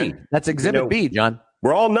Cowboy fan. That's exhibit B, John.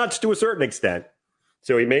 We're all nuts to a certain extent.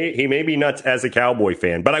 So he may be nuts as a Cowboy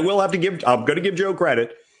fan. But I'm going to give Joe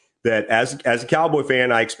credit. That as a Cowboy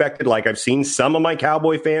fan, I expected, like I've seen some of my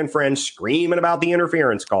Cowboy fan friends screaming about the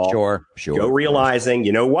interference call. Sure. Joe realizing,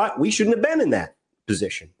 you know what? We shouldn't have been in that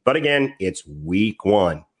position. But again, it's week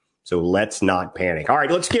 1. So let's not panic. All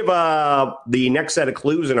right, let's give the next set of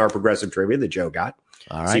clues in our progressive trivia that Joe got.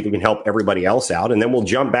 All right. See if we can help everybody else out. And then we'll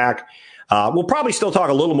jump back. We'll probably still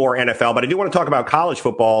talk a little more NFL, but I do want to talk about college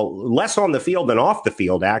football, less on the field than off the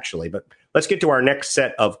field, actually. But let's get to our next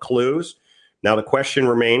set of clues. Now, the question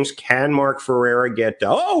remains, can Mark Ferreira get...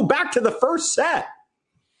 back to the first set.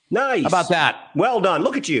 Nice. How about that? Well done.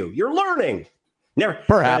 Look at you. You're learning.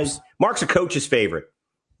 Perhaps. Mark's a coach's favorite.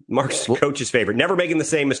 Never making the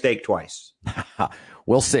same mistake twice.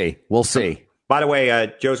 We'll see. By the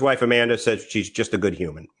way, Joe's wife, Amanda, says she's just a good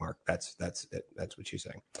human, Mark. That's it. That's what she's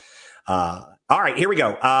saying. All right, here we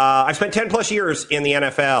go. I've spent 10 plus years in the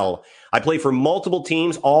NFL. I played for multiple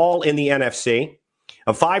teams, all in the NFC.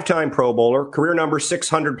 A 5-time Pro Bowler, career number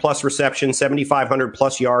 600 plus receptions, 7,500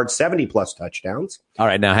 plus yards, 70 plus touchdowns. All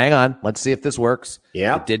right, now hang on. Let's see if this works.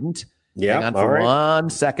 Yeah. It didn't. Yeah. Hang on for 1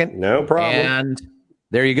 second. No problem. And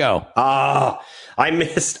there you go.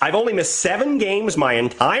 I've only missed 7 games my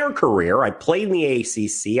entire career. I played in the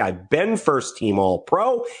ACC. I've been first team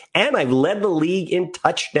All-Pro, and I've led the league in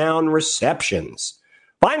touchdown receptions.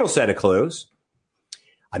 Final set of clues.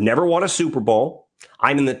 I've never won a Super Bowl.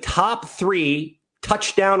 I'm in the top 3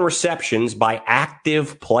 touchdown receptions by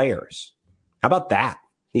active players. How about that?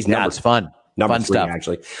 It's fun. Number fun 3, stuff.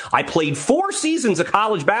 actually. I played 4 seasons of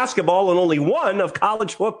college basketball and only 1 of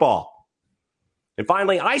college football. And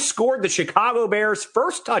finally, I scored the Chicago Bears'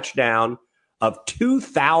 first touchdown of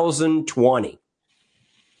 2020.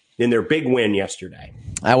 in their big win yesterday.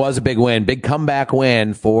 That was a big win, big comeback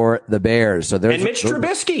win for the Bears. So there's Mitch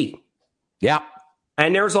Trubisky. Yeah.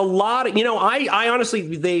 And there's a lot of, I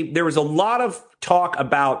honestly, there was a lot of talk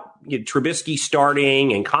about Trubisky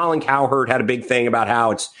starting, and Colin Cowherd had a big thing about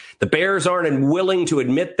how the Bears aren't willing to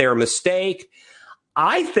admit their mistake.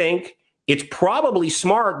 I think it's probably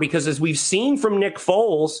smart because, as we've seen from Nick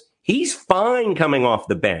Foles, he's fine coming off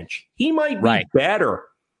the bench. He might be better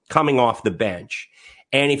coming off the bench.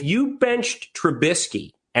 And if you benched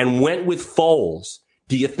Trubisky and went with Foles,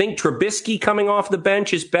 do you think Trubisky coming off the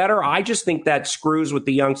bench is better? I just think that screws with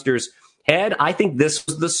the youngster's head. I think this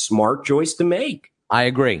was the smart choice to make. I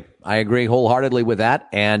agree wholeheartedly with that.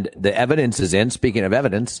 And the evidence is in, speaking of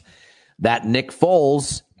evidence, that Nick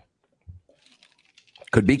Foles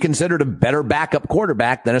could be considered a better backup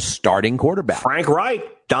quarterback than a starting quarterback. Frank Reich,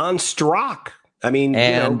 Don Strock.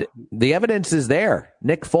 And the evidence is there.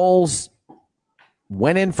 Nick Foles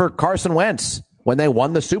went in for Carson Wentz when they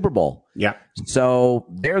won the Super Bowl. Yeah. So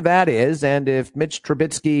there that is. And if Mitch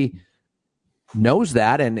Trubisky knows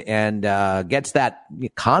that and gets that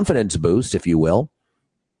confidence boost, if you will,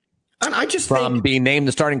 and I just from being named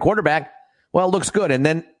the starting quarterback, well, it looks good. And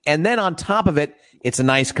then on top of it, it's a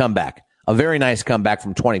nice comeback, a very nice comeback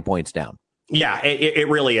from 20 points down. Yeah, it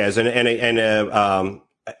really is.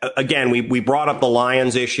 Again, we brought up the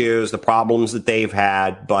Lions issues, the problems that they've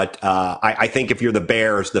had, but I think if you're the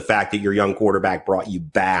Bears, the fact that your young quarterback brought you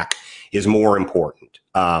back is more important.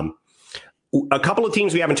 A couple of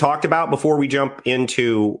teams we haven't talked about before we jump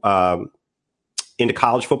into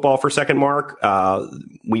college football for a second, Mark.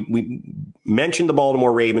 We mentioned the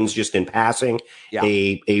Baltimore Ravens just in passing. Yeah.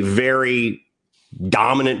 A very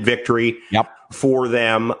dominant victory for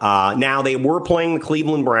them. Now, they were playing the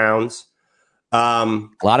Cleveland Browns. A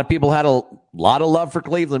lot of people had a lot of love for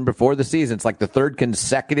Cleveland before the season. It's like the third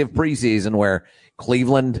consecutive preseason where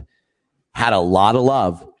Cleveland had a lot of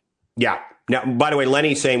love. Yeah. Now, by the way,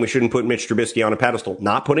 Lenny's saying we shouldn't put Mitch Trubisky on a pedestal.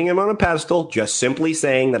 Not putting him on a pedestal, just simply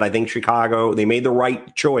saying that I think Chicago, they made the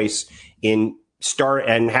right choice in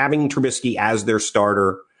having Trubisky as their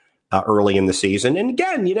starter early in the season. And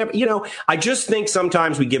again, I just think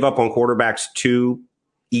sometimes we give up on quarterbacks too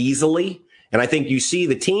easily. And I think you see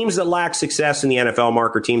the teams that lack success in the NFL,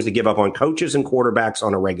 Mark, are teams that give up on coaches and quarterbacks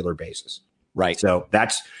on a regular basis. Right. So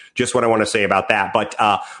that's just what I want to say about that. But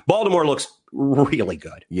Baltimore looks really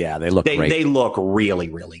good. Yeah, they look great. They look really,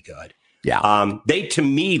 really good. Yeah. They, to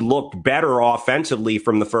me, looked better offensively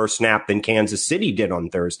from the first snap than Kansas City did on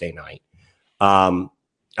Thursday night.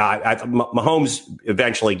 Mahomes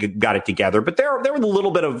eventually got it together, but there was a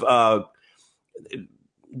little bit of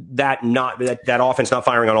that offense not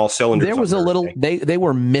firing on all cylinders. There was a little they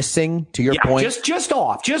were missing, to your point. Just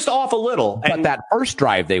off a little. But that first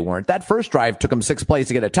drive they weren't. That first drive took them 6 plays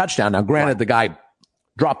to get a touchdown. Now, granted, the guy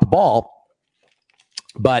dropped the ball,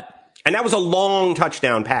 and that was a long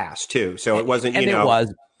touchdown pass too. So it wasn't. It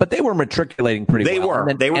was. But they were matriculating pretty well.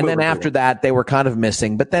 They were. And then after that, they were kind of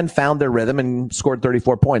missing, but then found their rhythm and scored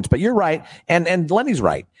 34 points. But you're right. And Lenny's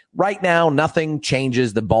right. Right now, nothing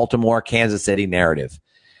changes the Baltimore, Kansas City narrative.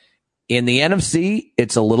 In the NFC,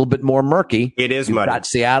 it's a little bit more murky. It is muddy. You've got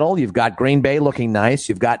Seattle. You've got Green Bay looking nice.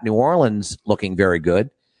 You've got New Orleans looking very good.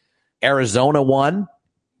 Arizona won.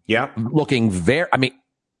 Yeah. Looking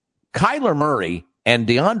Kyler Murray and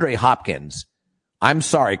DeAndre Hopkins. I'm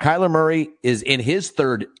sorry. Kyler Murray is in his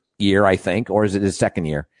third year, I think, or is it his second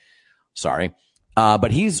year? Sorry.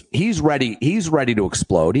 But he's ready. He's ready to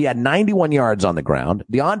explode. He had 91 yards on the ground.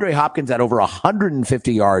 DeAndre Hopkins had over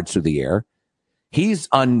 150 yards through the air. He's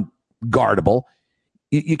unguardable.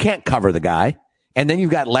 You can't cover the guy. And then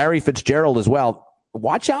you've got Larry Fitzgerald as well.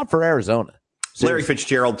 Watch out for Arizona. Seriously. Larry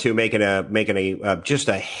Fitzgerald too, making a just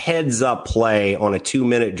a heads up play on a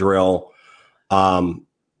 2-minute drill.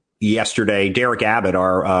 Yesterday, Derek Abbott,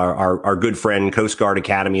 our good friend, Coast Guard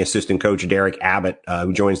Academy assistant coach Derek Abbott,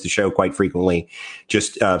 who joins the show quite frequently,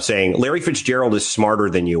 just saying Larry Fitzgerald is smarter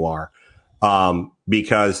than you are,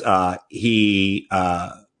 because he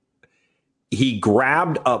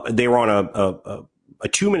grabbed up. They were on a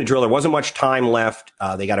 2-minute drill. There wasn't much time left.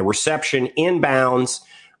 They got a reception inbounds.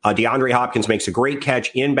 DeAndre Hopkins makes a great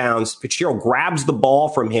catch inbounds. Fitzgerald grabs the ball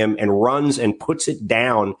from him and runs and puts it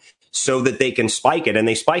down so that they can spike it. And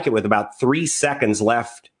they spike it with about 3 seconds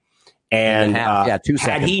left. And 2 seconds.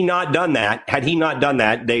 Had he not done that,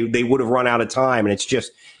 they would have run out of time. And it's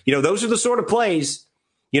just, those are the sort of plays,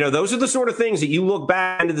 those are the sort of things that you look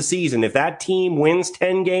back into the season. If that team wins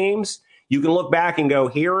 10 games, you can look back and go,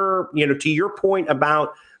 here, to your point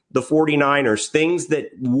about the 49ers, things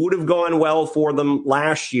that would have gone well for them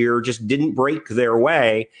last year just didn't break their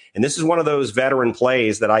way. And this is one of those veteran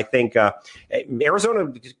plays that I think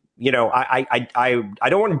Arizona didn't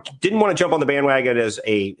want to jump on the bandwagon as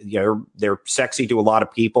they're sexy to a lot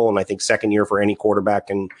of people, and I think second year for any quarterback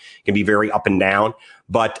can be very up and down.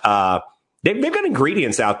 But they've got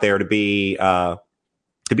ingredients out there to be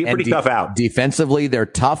pretty tough out. Defensively, they're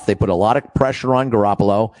tough. They put a lot of pressure on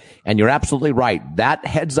Garoppolo, and you're absolutely right. That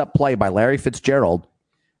heads-up play by Larry Fitzgerald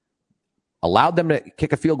allowed them to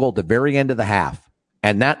kick a field goal at the very end of the half.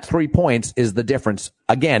 And that 3 points is the difference,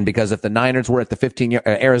 again, because if the Niners were at the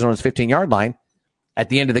Arizona's 15-yard line, at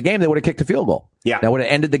the end of the game, they would have kicked a field goal. Yeah. That would have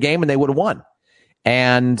ended the game, and they would have won.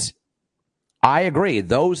 And I agree.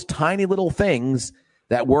 Those tiny little things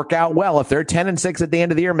that work out well, if they're 10-6 at the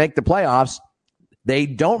end of the year, make the playoffs, they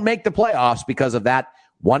don't make the playoffs because of that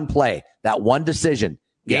one play, that one decision,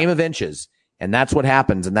 game of inches. And that's what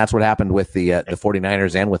happens, and that's what happened with the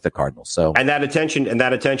 49ers and with the Cardinals. So, and that attention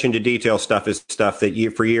to detail stuff is stuff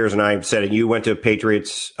that for years, and I've said it. You went to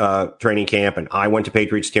Patriots training camp, and I went to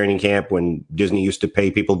Patriots training camp when Disney used to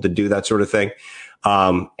pay people to do that sort of thing.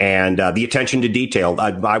 And the attention to detail.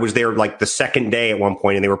 I was there like the second day at one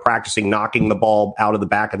point, and they were practicing knocking the ball out of the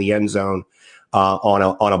back of the end zone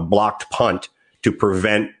on a blocked punt to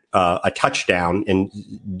prevent a touchdown and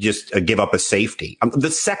just give up a safety.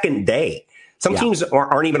 The second day. Some teams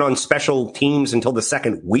aren't even on special teams until the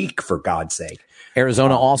second week, for God's sake.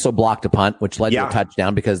 Arizona also blocked a punt, which led to a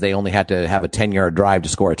touchdown because they only had to have a 10-yard drive to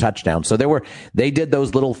score a touchdown. So they did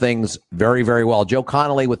those little things very, very well. Joe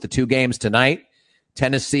Connolly with the 2 games tonight,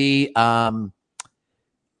 Tennessee against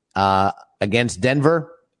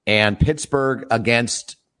Denver and Pittsburgh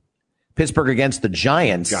against the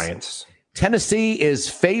Giants. Tennessee is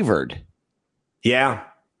favored. Yeah.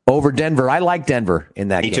 Over Denver. I like Denver in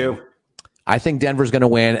that game. Me too. I think Denver's going to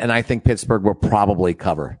win, and I think Pittsburgh will probably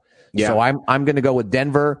cover. Yeah. So I'm going to go with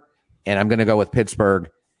Denver, and I'm going to go with Pittsburgh,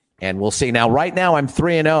 and we'll see. Now, right now, I'm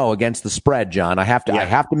 3-0 against the spread, John. I have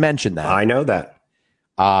to mention that. I know that.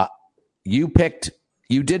 You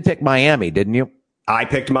did pick Miami, didn't you? I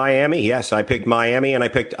picked Miami. Yes, I picked Miami, and I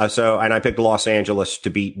picked Los Angeles to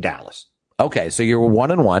beat Dallas. Okay, so you were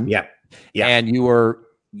 1-1. Yeah. And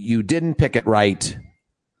you didn't pick it right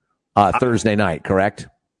Thursday night, correct?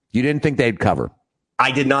 You didn't think they'd cover.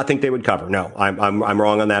 I did not think they would cover. No, I'm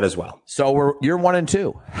wrong on that as well. So you're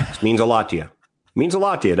 1-2. This means a lot to you. Means a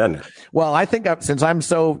lot to you, doesn't it? Well, I think since I'm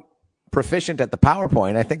so proficient at the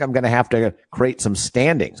PowerPoint, I think I'm going to have to create some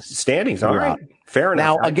standings. All right. Fair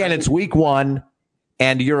enough. Now, again, it's week 1,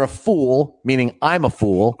 and you're a fool, meaning I'm a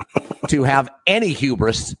fool, to have any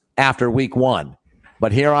hubris after week 1.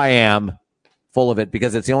 But here I am, full of it,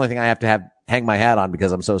 because it's the only thing I have to hang my hat on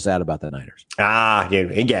because I'm so sad about the Niners.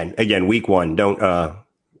 Again, week 1. Don't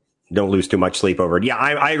lose too much sleep over it. Yeah,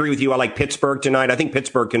 I agree with you. I like Pittsburgh tonight. I think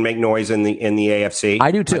Pittsburgh can make noise in the AFC.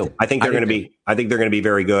 I do too. I think they're going to be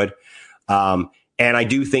very good. And I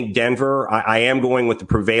do think Denver. I am going with the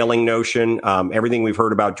prevailing notion. Everything we've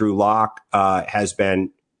heard about Drew Lock has been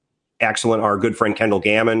excellent. Our good friend Kendall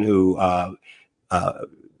Gammon, who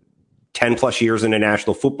 10 plus years in the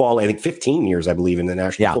National Football, I think 15 years, I believe, in the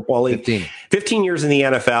National Football League. 15 years in the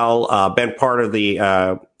NFL, been part of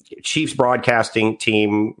the Chiefs broadcasting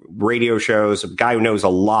team, radio shows, a guy who knows a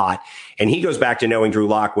lot. And he goes back to knowing Drew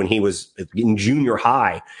Lock when he was in junior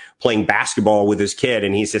high playing basketball with his kid.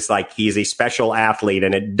 And he's just like, he's a special athlete.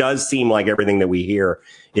 And it does seem like everything that we hear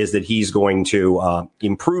is that he's going to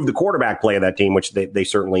improve the quarterback play of that team, which they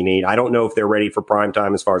certainly need. I don't know if they're ready for prime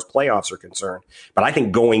time as far as playoffs are concerned, but I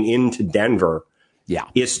think going into Denver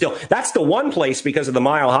is still, that's the one place because of the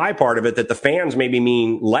Mile High part of it that the fans maybe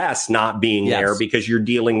mean less not being there because you're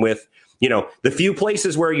dealing with, the few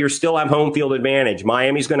places where you still have home field advantage.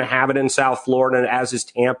 Miami's going to have it in South Florida, as is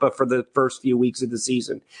Tampa for the first few weeks of the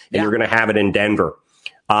season. And you're going to have it in Denver.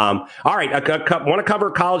 All right. I want to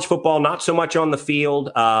cover college football, not so much on the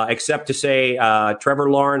field, except to say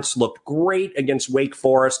Trevor Lawrence looked great against Wake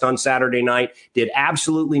Forest on Saturday night, did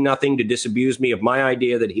absolutely nothing to disabuse me of my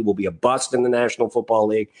idea that he will be a bust in the National Football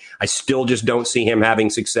League. I still just don't see him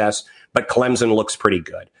having success, but Clemson looks pretty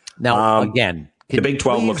good. Now, again, the Big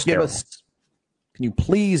 12 looks terrible. Can you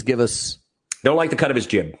please give us? Don't like the cut of his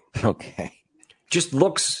jib. Okay. It just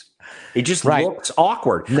looks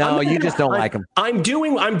awkward. No, you just don't like him. I'm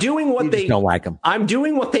doing what they don't like him. I'm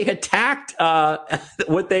doing what they attacked,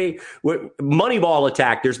 what Moneyball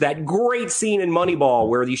attacked. There's that great scene in Moneyball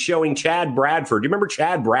where he's showing Chad Bradford. Do you remember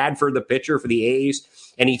Chad Bradford, the pitcher for the A's?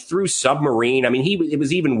 And he threw submarine. I mean, it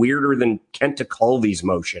was even weirder than Kent Tekulve's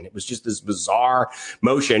motion. It was just this bizarre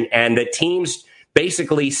motion. And the teams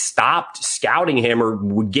basically stopped scouting him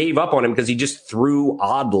or gave up on him because he just threw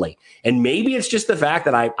oddly. And maybe it's just the fact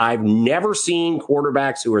that I've never seen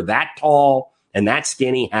quarterbacks who are that tall, and that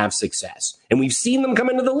skinny have success. And we've seen them come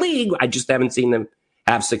into the league. I just haven't seen them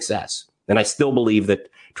have success. And I still believe that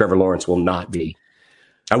Trevor Lawrence will not be.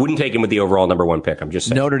 I wouldn't take him with the overall number 1 pick. I'm just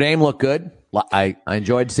saying. Notre Dame looked good. I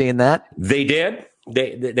enjoyed seeing that. They did.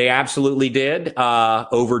 They absolutely did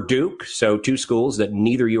over Duke. So 2 schools that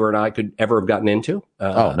neither you or I could ever have gotten into.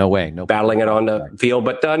 No way. No battling it on the field,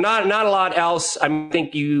 but not a lot else. I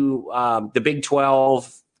think the Big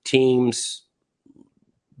 12 teams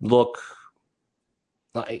look.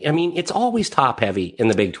 I mean, it's always top heavy in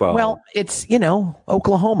the Big 12. Well, it's,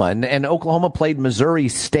 Oklahoma, and Oklahoma played Missouri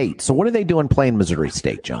State. So what are they doing playing Missouri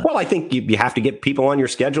State, John? Well, I think you have to get people on your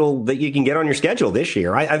schedule that you can get on your schedule this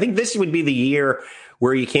year. I think this would be the year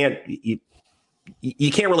where you can't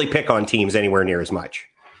really pick on teams anywhere near as much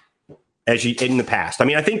as you in the past. I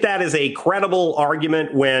mean, I think that is a credible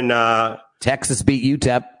argument when Texas beat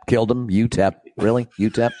UTEP, killed them. UTEP, really?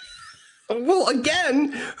 UTEP? Well,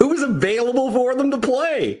 again, who was available for them to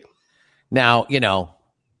play? Now,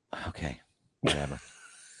 okay, whatever.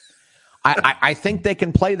 I think they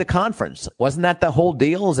can play the conference. Wasn't that the whole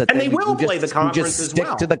deal? Is that they will play the conference as well.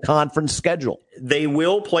 Stick to the conference schedule. They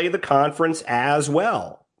will play the conference as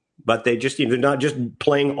well, but they're not just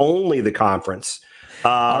playing only the conference.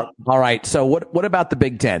 All right. So what about the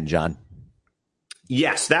Big Ten, John?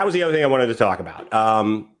 Yes, that was the other thing I wanted to talk about.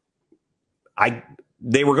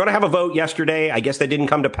 They were going to have a vote yesterday. I guess that didn't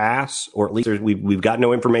come to pass, or at least we've got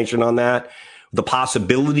no information on that. The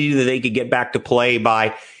possibility that they could get back to play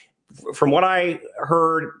by, from what I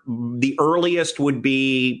heard, the earliest would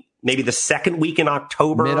be maybe the second week in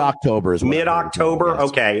October. Mid-October is mid-October. Yes.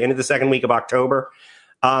 Okay, into the second week of October.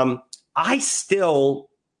 I still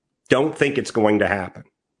don't think it's going to happen.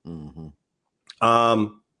 Mm-hmm.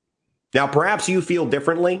 Now, perhaps you feel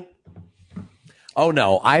differently. Oh,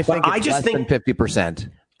 no. I think it's less than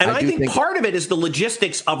 50%. And I think part of it is the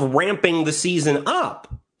logistics of ramping the season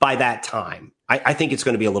up by that time. I think it's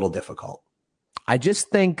going to be a little difficult. I just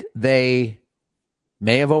think they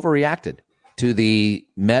may have overreacted to the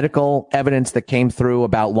medical evidence that came through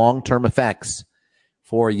about long-term effects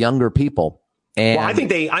for younger people. And I think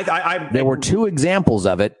there were 2 examples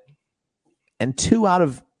of it, and 2 out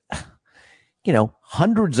of,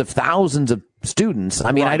 hundreds of thousands of students.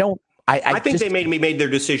 I mean, right. I think they made their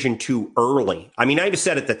decision too early. I mean, I even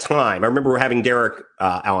said at the time, I remember having Derek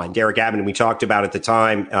Abbott, and we talked about at the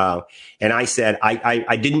time, and I said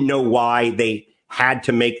I didn't know why they had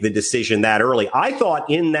to make the decision that early. I thought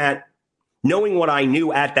in that, knowing what I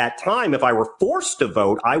knew at that time, if I were forced to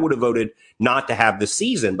vote, I would have voted not to have the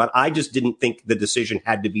season. But I just didn't think the decision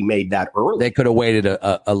had to be made that early. They could have waited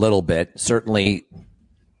a little bit. Certainly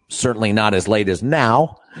not as late as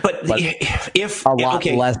now. But if a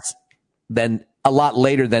lot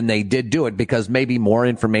later than they did do it, because maybe more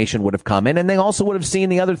information would have come in, and they also would have seen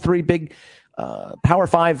the other 3 big Power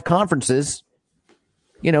 5 conferences,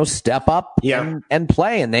 step up and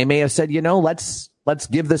play, and they may have said, let's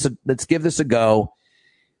give this a go.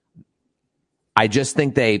 I just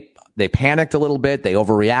think they panicked a little bit, they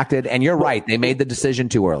overreacted, and you're right, they made the decision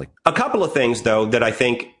too early. A couple of things though that I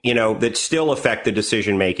think that still affect the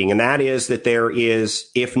decision making, and that is that there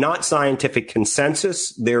is, if not scientific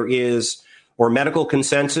consensus, or medical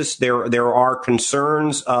consensus, there are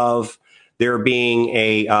concerns of there being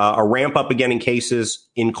a ramp up again in cases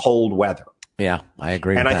in cold weather. Yeah, I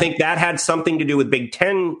agree. And I think that had something to do with Big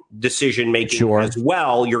Ten decision making as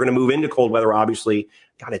well. You're going to move into cold weather, obviously.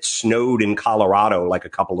 God, it snowed in Colorado like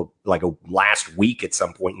a last week at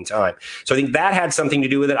some point in time. So I think that had something to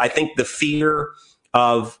do with it. I think the fear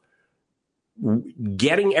of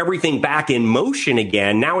getting everything back in motion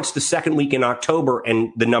again. Now it's the second week in October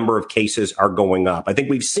and the number of cases are going up. I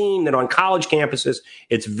think we've seen that on college campuses,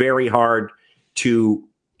 it's very hard to,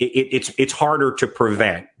 it's harder to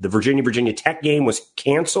prevent. The Virginia Tech game was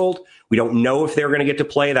canceled. We don't know if they're going to get to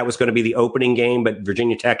play. That was going to be the opening game, but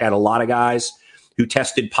Virginia Tech had a lot of guys who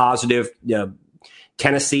tested positive.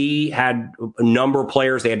 Tennessee had a number of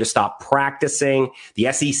players. They had to stop practicing.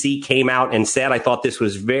 The SEC came out and said, I thought this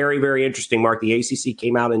was very, very interesting, Mark. The ACC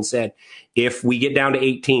came out and said, if we get down to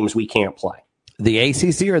 8 teams, we can't play. The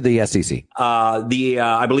ACC or the SEC?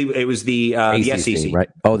 I believe it was the SEC. Right?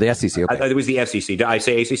 Oh, the SEC. Okay. It was the SEC. Did I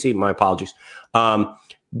say ACC? My apologies.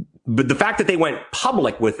 But the fact that they went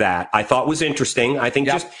public with that, I thought was interesting. I think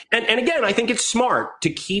and again, I think it's smart to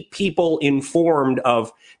keep people informed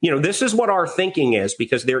of, this is what our thinking is,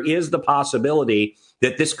 because there is the possibility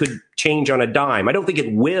that this could change on a dime. I don't think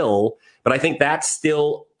it will, but I think that's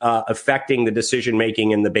still affecting the decision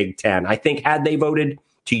making in the Big Ten. I think had they voted,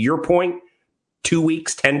 to your point, 2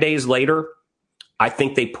 weeks, 10 days later, I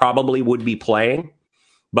think they probably would be playing.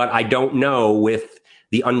 But I don't know with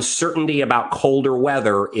the uncertainty about colder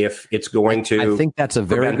weather if it's going to. I think that's a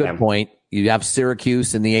very good point. You have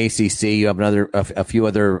Syracuse in the ACC. You have a few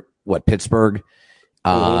other, Pittsburgh,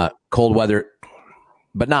 cold weather,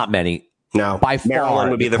 but not many. No, by far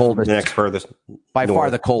Maryland would be the coldest, next furthest. By north.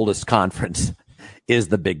 Far the coldest conference is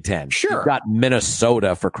the Big Ten. Sure. You've got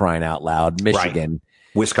Minnesota, for crying out loud, Michigan,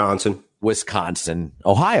 right. Wisconsin,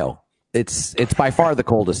 Ohio. It's by far the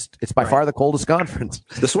coldest. It's by far the coldest conference.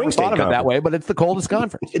 The swing state thought of it that way, but it's the coldest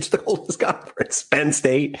conference. It's the coldest conference. Penn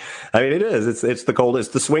State. I mean, it is. It's the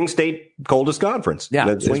coldest. The swing state coldest conference.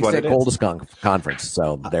 Yeah, swing state coldest conference.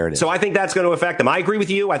 So there it is. So I think that's going to affect them. I agree with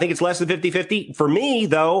you. I think it's less than 50-50. For me,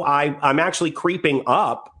 though, I'm actually creeping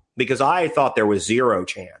up because I thought there was zero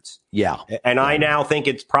chance. Yeah. And I now think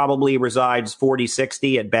it's probably resides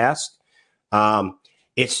 40-60 at best.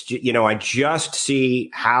 It's, I just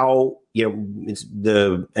see how, it's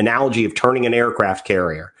the analogy of turning an aircraft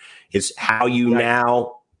carrier. It's how you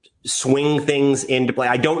now swing things into play.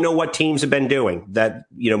 I don't know what teams have been doing that,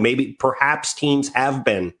 maybe perhaps teams have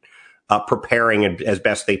been preparing as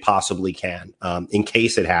best they possibly can in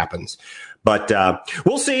case it happens. But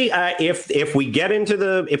we'll see if we get into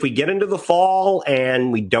the fall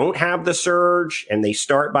and we don't have the surge and they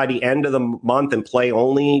start by the end of the month and play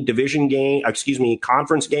only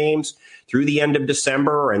conference games through the end of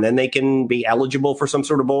December, and then they can be eligible for some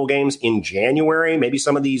sort of bowl games in January. Maybe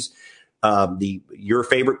some of these your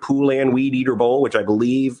favorite Poulan Weed Eater Bowl, which I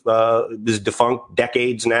believe is defunct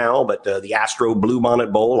decades now, but the Astro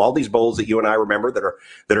Bluebonnet Bowl, all these bowls that you and I remember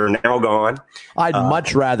that are now gone. I'd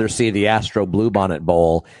much rather see the Astro Bluebonnet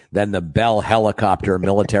Bowl than the Bell Helicopter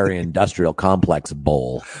Military Industrial Complex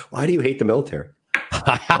Bowl. Why do you hate the military?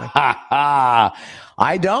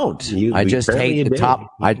 I don't. I just hate the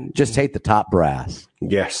top. I just hate the top brass.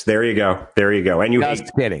 Yes, there you go. And you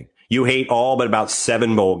just kidding. You hate all but about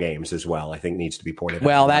 7 bowl games as well, I think needs to be pointed out.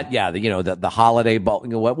 Well, the Holiday Bowl.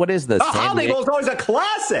 What is the Holiday Bowl is always a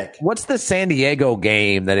classic. What's the San Diego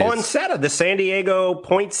game that is? Poinsettia, the San Diego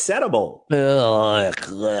Poinsettia Bowl. Well,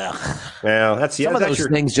 that's some of those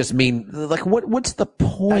things just mean like what's the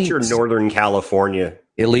point? That's your Northern California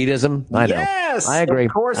elitism. I know. Yes, I agree.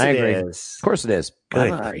 Of course it is. Of course it is.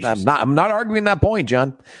 I'm not arguing that point,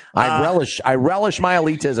 John. I relish my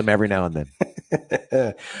elitism every now and then.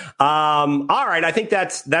 All right. I think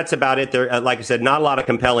that's about it. There, like I said, not a lot of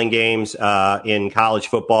compelling games in college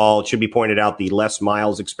football. It should be pointed out the Les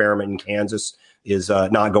Miles experiment in Kansas is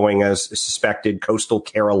not going as suspected. Coastal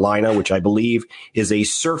Carolina, which I believe is a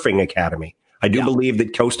surfing academy. I do believe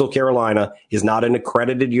that Coastal Carolina is not an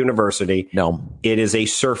accredited university. No. It is a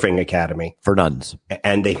surfing academy. For nuns.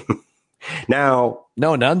 And they now...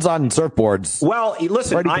 No, nuns on surfboards. Well,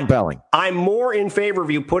 listen, pretty compelling. I'm more in favor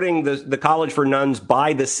of you putting the college for nuns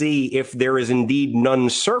by the sea if there is indeed nun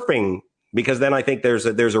surfing, because then I think there's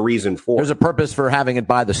a reason for There's a purpose for having it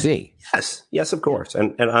by the sea. Yes, of course.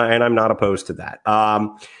 And I'm not opposed to that.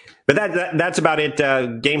 But that's about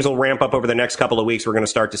it. Games will ramp up over the next couple of weeks. We're going to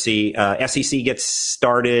start to see SEC gets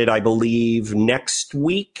started, I believe, next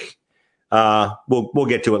week. We'll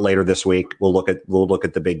get to it later this week. We'll look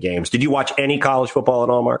at the big games. Did you watch any college football at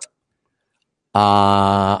all, Mark?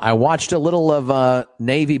 I watched a little of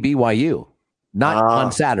Navy BYU, not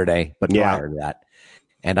on Saturday, but prior to that.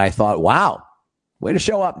 And I thought, wow, way to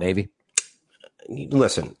show up, Navy.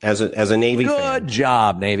 Listen, as a Navy fan. Good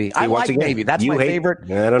job, Navy. I like Navy. That's my favorite.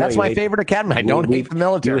 That's my favorite academy. I don't hate the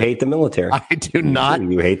military. You hate the military. I do not.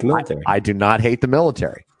 You hate the military. I do not hate the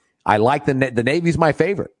military. I like the Navy's my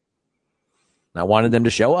favorite. I wanted them to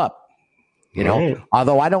show up.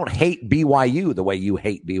 Although I don't hate BYU the way you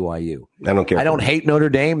hate BYU. I don't care. I don't hate Notre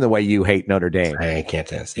Dame the way you hate Notre Dame. I can't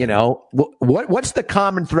stand what's the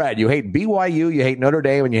common thread? You hate BYU, you hate Notre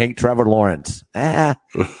Dame, and you hate Trevor Lawrence.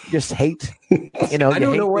 Just hate. I don't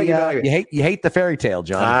know where you hate the fairy tale,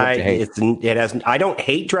 John. I don't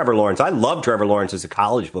hate Trevor Lawrence. I love Trevor Lawrence as a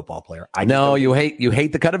college football player. You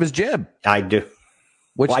hate the cut of his jib. I do.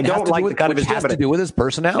 I don't like the cut of his jib. Has to do with his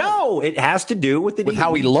personality. No, it has to do with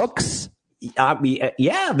how he looks.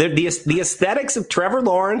 The aesthetics of Trevor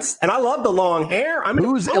Lawrence, and I love the long hair.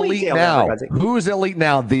 Who's elite now? Who's elite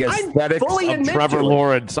now? The aesthetics of Trevor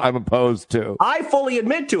Lawrence, I'm opposed to. I fully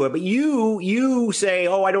admit to it, but you say,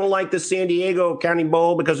 "Oh, I don't like the San Diego County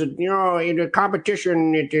Bowl because the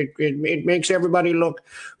competition it makes everybody look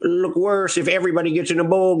worse if everybody gets in a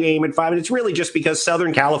bowl game at 5." And it's really just because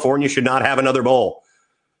Southern California should not have another bowl.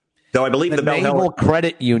 Though I believe the Naval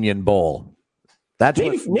Credit Union Bowl. That's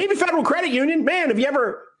Navy Federal Credit Union. Man, have you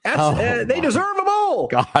ever? They deserve a bowl.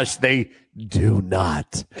 Gosh, they do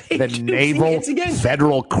not. The Naval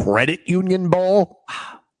Federal Credit Union Bowl.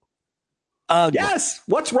 ugly. Yes.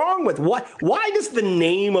 What's wrong with what? Why does the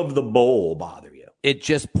name of the bowl bother you? It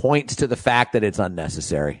just points to the fact that it's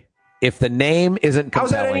unnecessary. If the name isn't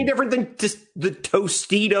compelling. How's that any different than just the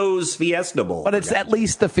Tostitos Fiesta Bowl? But it's at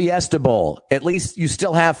least the Fiesta Bowl. At least you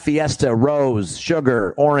still have Fiesta, Rose,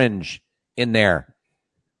 Sugar, Orange in there.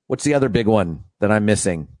 What's the other big one that I'm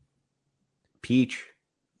missing? Peach,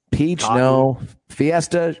 Cotton. No.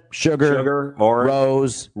 Fiesta, Sugar,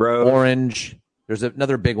 Rose, Orange. There's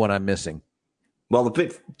another big one I'm missing. Well,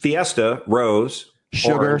 the Fiesta, Rose,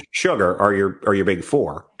 Orange, Sugar are your big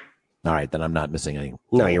four. All right, then I'm not missing any.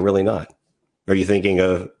 No, you're really not. Are you thinking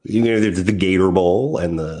of the Gator Bowl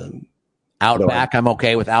and the Outback? I'm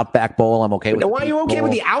okay with Outback Bowl. I'm okay with. Why are you okay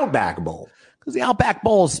with the Outback Bowl? Because the Outback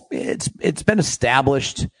Bowl's it's been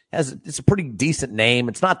established as it's a pretty decent name.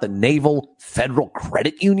 It's not the Naval Federal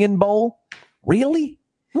Credit Union Bowl, really.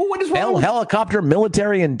 Well, what is wrong? Bell Helicopter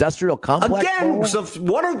Military Industrial Complex again? Bowl? So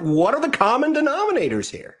what are the common denominators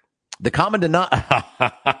here? The common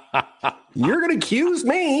You're going to accuse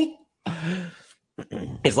me.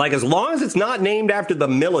 It's like as long as it's not named after the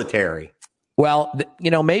military. Well,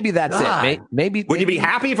 maybe that's it. Maybe would you be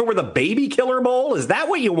happy if it were the Baby Killer Bowl? Is that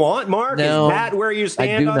what you want, Mark? No, is that where you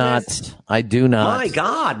stand on this? I do not. My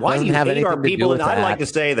God, why do you hate our people? And I'd like to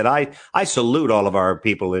say that I salute all of our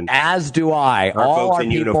people in. As do I. Our all folks our in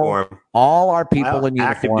people, uniform. All our people in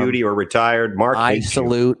uniform. Active duty or retired. Mark, I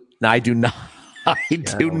salute. I do not. I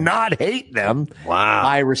do not hate them. Wow.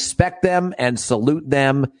 I respect them and salute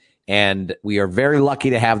them. And we are very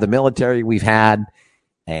lucky to have the military we've had.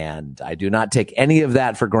 And I do not take any of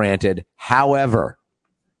that for granted. However,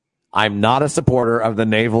 I'm not a supporter of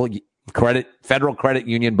the Federal Credit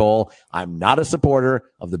Union Bowl. I'm not a supporter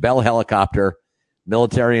of the Bell Helicopter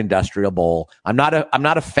Military Industrial Bowl. I'm not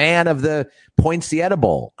a fan of the Poinsettia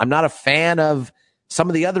Bowl. I'm not a fan of some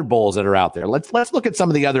of the other bowls that are out there. Let's look at some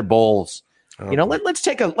of the other bowls. Okay. Let's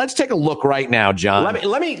take a look right now, John.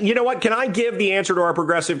 Let me. You know what? Can I give the answer to our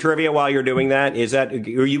progressive trivia while you're doing that? Is that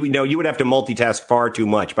you would have to multitask far too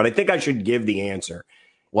much, but I think I should give the answer.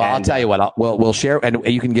 Well, I'll tell you what. We'll share, and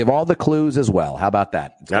you can give all the clues as well. How about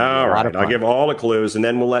that? All right, I'll give all the clues, and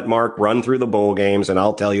then we'll let Mark run through the bowl games, and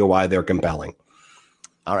I'll tell you why they're compelling.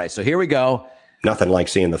 All right, so here we go. Nothing like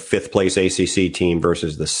seeing the 5th place ACC team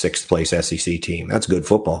versus the 6th place SEC team. That's good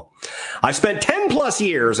football. I spent 10 plus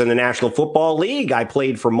years in the National Football League. I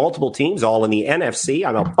played for multiple teams, all in the NFC.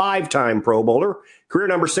 I'm a 5-time Pro Bowler, career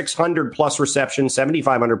number 600 plus receptions,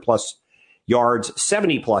 7,500 plus yards,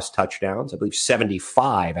 70 plus touchdowns. I believe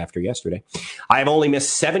 75 after yesterday. I have only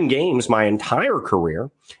missed 7 games my entire career.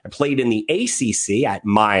 I played in the ACC at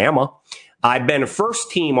Miami. I've been a first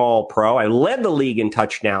team All Pro. I led the league in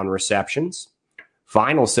touchdown receptions.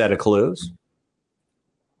 Final set of clues.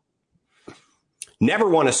 Never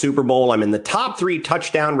won a Super Bowl. I'm in the top 3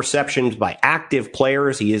 touchdown receptions by active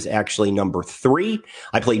players. He is actually number 3.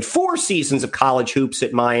 I played 4 seasons of college hoops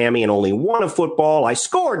at Miami and only 1 of football. I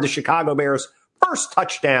scored the Chicago Bears' first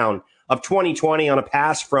touchdown of 2020 on a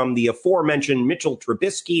pass from the aforementioned Mitchell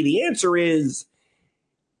Trubisky. The answer is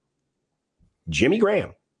Jimmy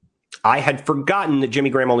Graham. I had forgotten that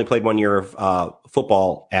Jimmy Graham only played 1 year of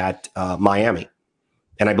football at Miami.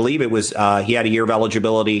 And I believe it was he had a year of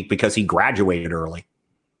eligibility because he graduated early.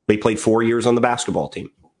 But he played 4 years on the basketball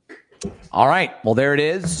team. All right. Well, there it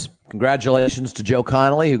is. Congratulations to Joe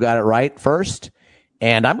Connolly, who got it right first.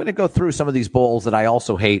 And I'm going to go through some of these bowls that I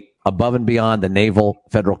also hate above and beyond the Naval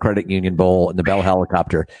Federal Credit Union Bowl and the Bell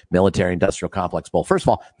Helicopter Military Industrial Complex Bowl. First of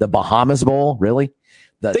all, the Bahamas Bowl, really?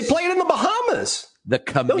 They played in the Bahamas. The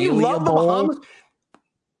Camellia Don't you love Bowl? The Bahamas?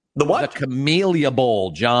 The what? The Camellia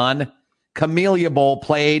Bowl, John. Camellia Bowl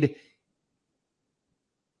played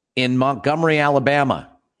in Montgomery, Alabama.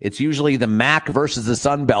 It's usually the MAC versus the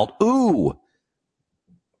Sun Belt. Ooh.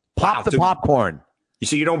 Pop the popcorn. You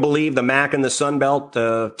see, you don't believe the MAC and the Sun Belt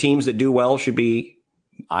teams that do well should be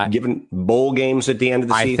given bowl games at the end of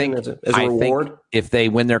the season as a reward? Think if they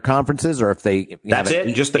win their conferences or if they That's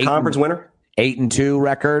it? Just the conference winner? 8-2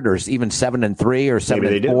 record or even 7-3 or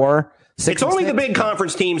 7-4. It's only the big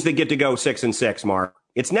conference teams that get to go 6-6, Mark.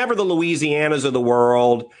 It's never the Louisianas of the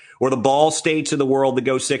world or the Ball States of the world that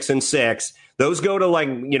go 6-6. Those go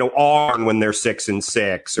to Arn when they're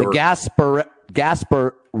 6-6. Or the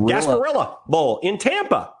Gasparilla Bowl in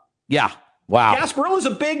Tampa. Yeah. Wow. Gasparilla's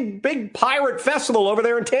a big pirate festival over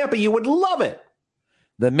there in Tampa. You would love it.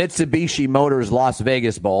 The Mitsubishi Motors Las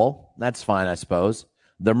Vegas Bowl. That's fine, I suppose.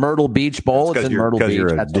 The Myrtle Beach Bowl. It's in Myrtle Beach.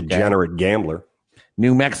 You're a degenerate gambler.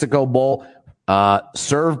 New Mexico Bowl.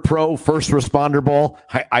 Serve Pro First Responder Bowl.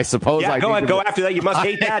 I suppose yeah, go after that. You must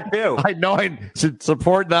hate that too. I know I should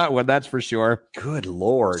support that one. That's for sure. Good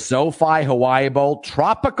Lord. SoFi Hawaii Bowl,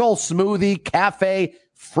 Tropical Smoothie Cafe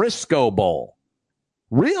Frisco Bowl.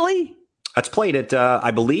 Really? That's played at,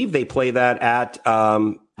 I believe they play that at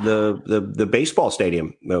the baseball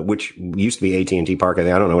stadium, which used to be AT&T Park. I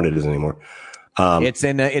don't know what it is anymore. It's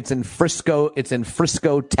in Frisco. It's in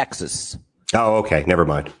Frisco, Texas. Oh, okay. Never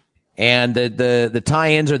mind. And the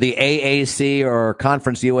tie-ins are the AAC or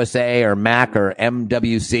Conference USA or MAC or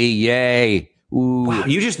MWC. Yay. Ooh. Wow,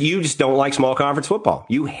 you just don't like small conference football.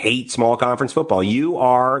 You hate small conference football. You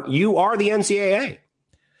are the NCAA.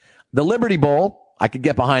 The Liberty Bowl. I could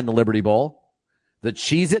get behind the Liberty Bowl. The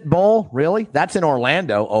Cheez-It Bowl, really? That's in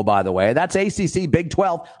Orlando. Oh, by the way, that's ACC Big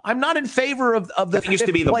 12. I'm not in favor of the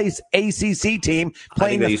fifth place ACC team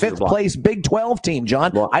playing the fifth place Big 12 team,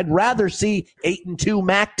 John. Well, I'd rather see 8-2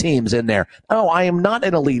 MAC teams in there. No, I am not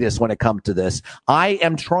an elitist when it comes to this. I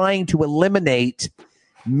am trying to eliminate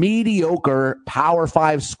mediocre Power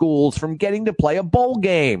 5 schools from getting to play a bowl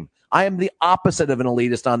game. I am the opposite of an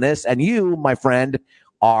elitist on this, and you, my friend,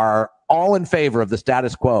 are all in favor of the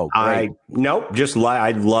status quo. Right? I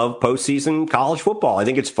love postseason college football. I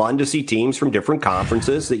think it's fun to see teams from different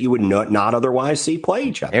conferences that you would not otherwise see play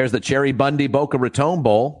each other. There's the Cherry Bundy Boca Raton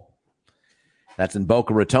Bowl. That's in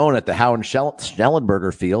Boca Raton at the Howard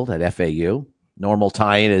Schnellenberger Field at FAU. Normal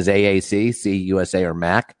tie-in is AAC, CUSA, or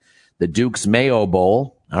MAC. The Duke's Mayo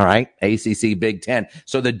Bowl. All right, ACC Big Ten.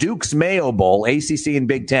 So the Duke's Mayo Bowl, ACC and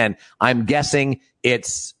Big Ten, I'm guessing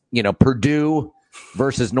it's, Purdue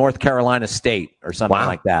versus North Carolina State or something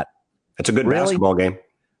like that. That's a good basketball game.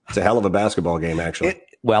 It's a hell of a basketball game, actually.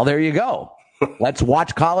 Well, there you go. Let's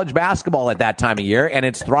watch college basketball at that time of year, and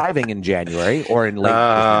it's thriving in January or in late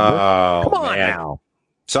December. Come on now.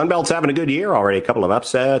 Sunbelt's having a good year already. A couple of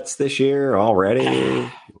upsets this year already.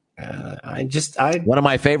 One of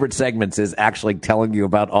my favorite segments is actually telling you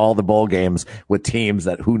about all the bowl games with teams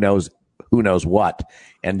that who knows what,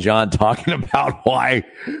 and John talking about why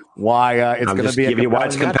it's going to be a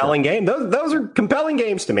compelling game. Those are compelling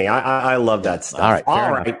games to me. I love that stuff.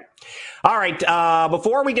 All right.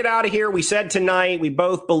 Before we get out of here, we said tonight we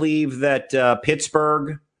both believe that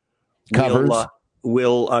Pittsburgh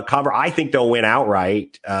will cover. I think they'll win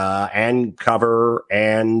outright and cover,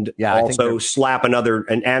 and also slap another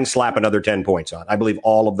 10 points on. I believe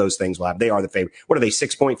all of those things will happen. They are the favorite. What are they?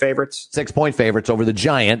 6-point favorites? 6-point favorites over the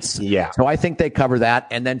Giants. Yeah. So I think they cover that,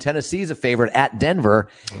 and then Tennessee's a favorite at Denver.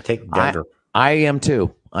 I'll take Denver. I am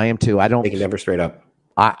too. I don't take Denver straight up.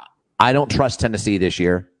 I don't trust Tennessee this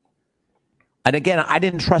year. And again, I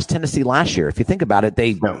didn't trust Tennessee last year. If you think about it,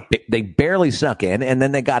 they barely snuck in, and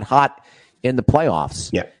then they got hot in the playoffs.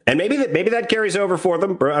 Yeah. And maybe that carries over for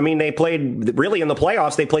them. I mean, they played really in the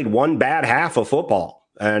playoffs. They played one bad half of football,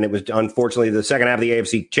 and it was unfortunately the second half of the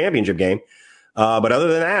AFC Championship game. But other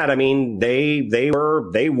than that, I mean, they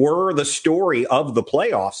were the story of the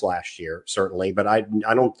playoffs last year, certainly. But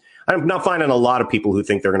I'm not finding a lot of people who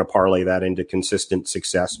think they're going to parlay that into consistent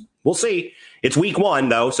success. We'll see. It's week 1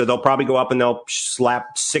 though, so they'll probably go up and they'll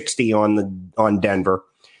slap 60 on Denver,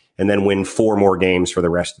 and then win 4 more games for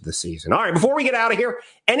the rest of the season. All right, before we get out of here,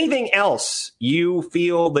 anything else you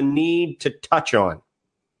feel the need to touch on?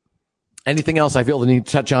 Anything else I feel the need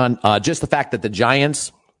to touch on? Just the fact that the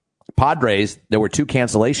Giants, Padres, there were 2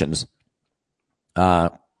 cancellations.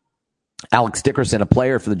 Alex Dickerson, a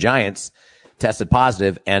player for the Giants, tested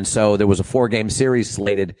positive, and so there was a 4-game series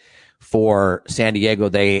slated for San Diego.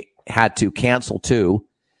 They had to cancel 2,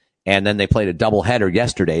 and then they played a doubleheader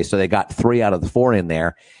yesterday, so they got 3 out of the 4 in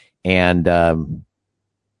there. And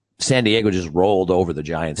San Diego just rolled over the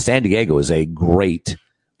Giants. San Diego is a great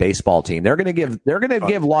baseball team. They're going to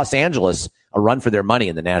give Los Angeles a run for their money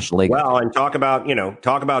in the National League. Well, and talk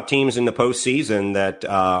about teams in the postseason that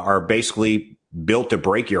are basically built to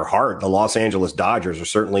break your heart. The Los Angeles Dodgers are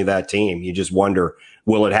certainly that team. You just wonder,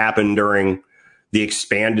 will it happen during the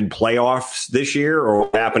expanded playoffs this year, or will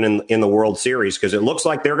it happen in the World Series? Because it looks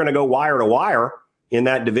like they're going to go wire to wire in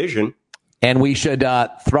that division. And we should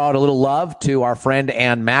throw out a little love to our friend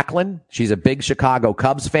Ann Macklin. She's a big Chicago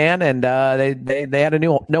Cubs fan, and they had a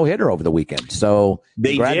no-hitter over the weekend. So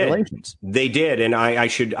congratulations. They did, and I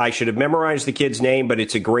should have memorized the kid's name, but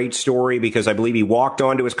it's a great story because I believe he walked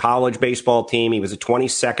onto his college baseball team. He was a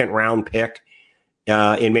 22nd round pick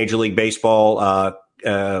in Major League Baseball.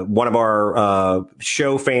 One of our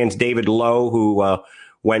show fans, David Lowe, who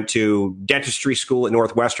went to dentistry school at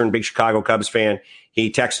Northwestern, big Chicago Cubs fan. He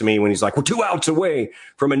texted me when he's like, we're 2 outs away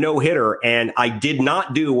from a no-hitter. And I did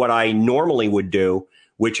not do what I normally would do,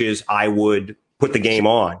 which is I would put the game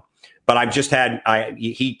on. But I've just had,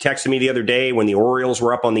 he texted me the other day when the Orioles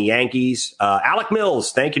were up on the Yankees. Alec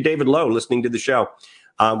Mills, thank you, David Lowe, listening to the show.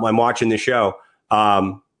 I'm watching the show.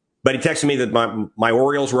 But he texted me that my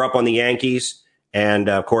Orioles were up on the Yankees. And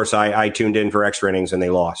of course, I tuned in for extra innings and they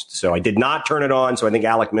lost. So I did not turn it on. So I think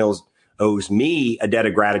Alec Mills owes me a debt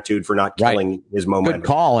of gratitude for not killing his momentum. Good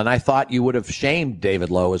call. And I thought you would have shamed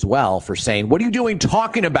David Lowe as well for saying, what are you doing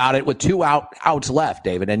talking about it with two outs left,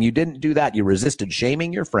 David? And you didn't do that. You resisted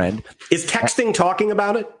shaming your friend. Is texting talking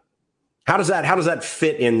about it? How does that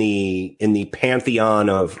fit in the pantheon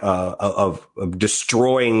of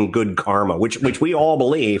destroying good karma, which we all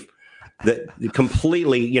believe that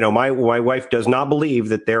completely, you know, my wife does not believe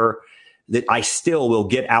that I still will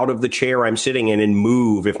get out of the chair I'm sitting in and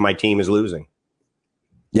move if my team is losing.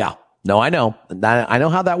 Yeah. No, I know. I know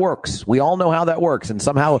how that works. We all know how that works. And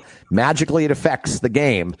somehow magically it affects the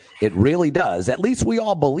game. It really does. At least we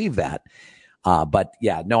all believe that. But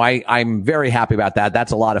yeah, no, I'm very happy about that.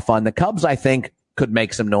 That's a lot of fun. The Cubs, I think, could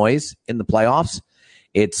make some noise in the playoffs.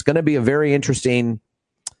 It's going to be a very interesting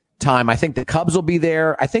time. I think the Cubs will be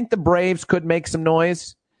there. I think the Braves could make some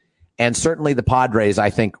noise. And certainly the Padres, I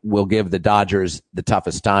think, will give the Dodgers the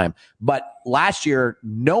toughest time. But last year,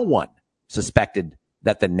 no one suspected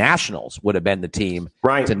that the Nationals would have been the team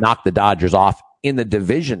to knock the Dodgers off in the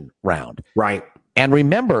division round. Right. And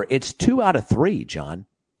remember, it's 2 out of 3, John.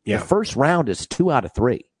 Yeah. The first round is 2 out of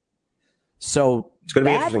 3. So it's going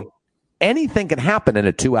to be interesting. Anything can happen in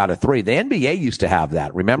a 2 out of 3. The NBA used to have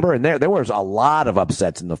that, remember? And there was a lot of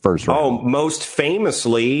upsets in the first round. Oh, most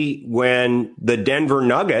famously when the Denver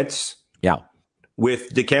Nuggets,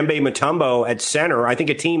 with Dikembe Mutombo at center, I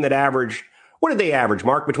think a team that averaged, what did they average,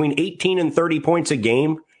 Mark? Between 18 and 30 points a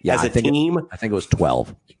game as a team? I think it was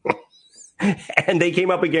 12. And they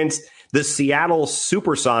came up against the Seattle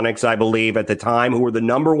Supersonics, I believe, at the time, who were the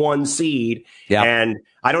number 1 seed. Yeah. And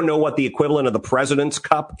I don't know what the equivalent of the President's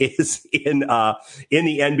Cup is in the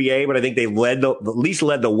NBA, but I think they at least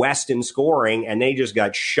led the West in scoring, and they just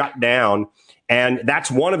got shut down. And that's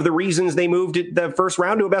one of the reasons they moved the first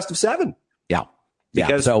round to a best of 7. Yeah.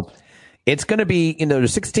 Because so it's going to be,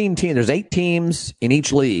 there's 16 teams, there's 8 teams in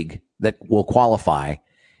each league that will qualify.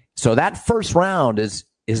 So that first round is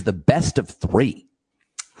the best of 3.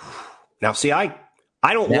 Now, see, I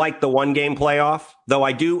don't like the 1-game playoff, though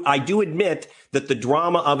I do admit that the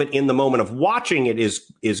drama of it in the moment of watching it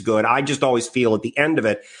is good. I just always feel at the end of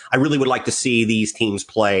it, I really would like to see these teams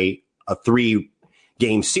play a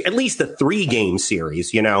 3-game, at least a 3-game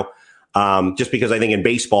series, just because I think in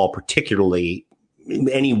baseball, particularly,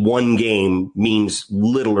 any 1 game means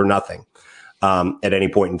little or nothing at any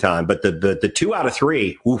point in time. But the 2 out of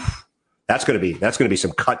 3, oof, that's going to be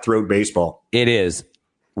some cutthroat baseball. It is.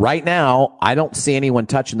 Right now, I don't see anyone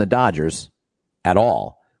touching the Dodgers at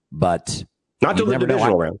all, but not till the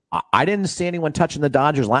divisional round. I didn't see anyone touching the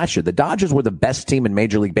Dodgers last year. The Dodgers were the best team in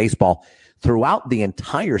Major League Baseball throughout the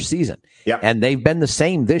entire season. Yep. And they've been the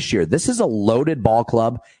same this year. This is a loaded ball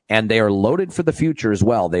club, and they are loaded for the future as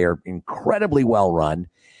well. They are incredibly well run.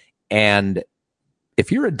 And if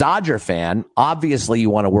you're a Dodger fan, obviously you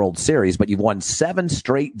won a World Series, but you've won 7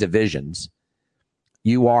 straight divisions.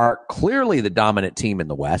 You are clearly the dominant team in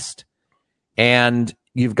the West, and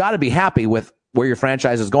you've got to be happy with where your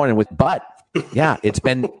franchise is going. But yeah, it's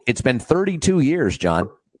been 32 years, John.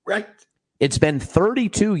 Right. It's been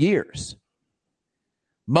 32 years.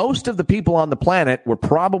 Most of the people on the planet were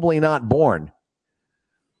probably not born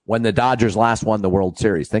when the Dodgers last won the World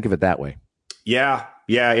Series. Think of it that way. Yeah,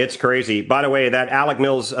 it's crazy. By the way, that Alec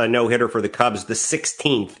Mills no-hitter for the Cubs, the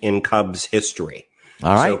 16th in Cubs history.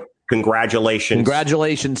 All right. So, congratulations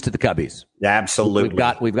to the Cubbies. Absolutely.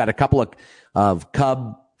 We've got a couple of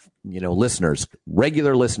Cub, listeners,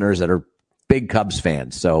 regular listeners that are big Cubs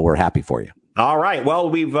fans. So we're happy for you. All right. Well,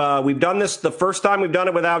 we've done this the first time we've done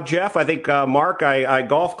it without Jeff. I think, Mark, I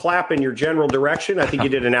golf clap in your general direction. I think you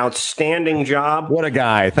did an outstanding job. What a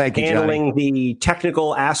guy. Thank you, handling the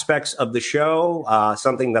technical aspects of the show,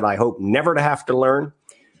 something that I hope never to have to learn.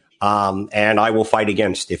 And I will fight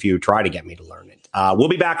against if you try to get me to learn it. We'll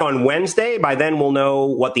be back on Wednesday. By then, we'll know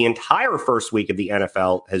what the entire first week of the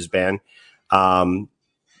NFL has been.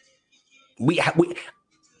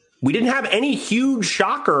 We didn't have any huge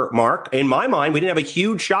shocker, Mark. In my mind, we didn't have a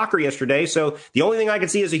huge shocker yesterday. So the only thing I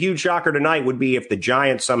could see as a huge shocker tonight would be if the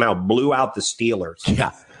Giants somehow blew out the Steelers.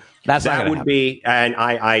 Yeah, that would be, and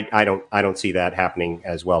I don't see that happening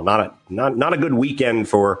as well. Not a good weekend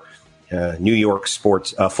for New York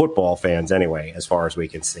sports football fans anyway, as far as we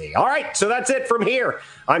can see. All right, so that's it from here.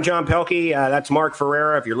 I'm John Pelkey. That's Mark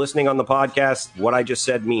Ferreira. If you're listening on the podcast, what I just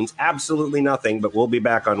said means absolutely nothing, but we'll be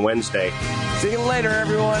back on Wednesday. See you later,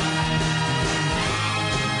 everyone.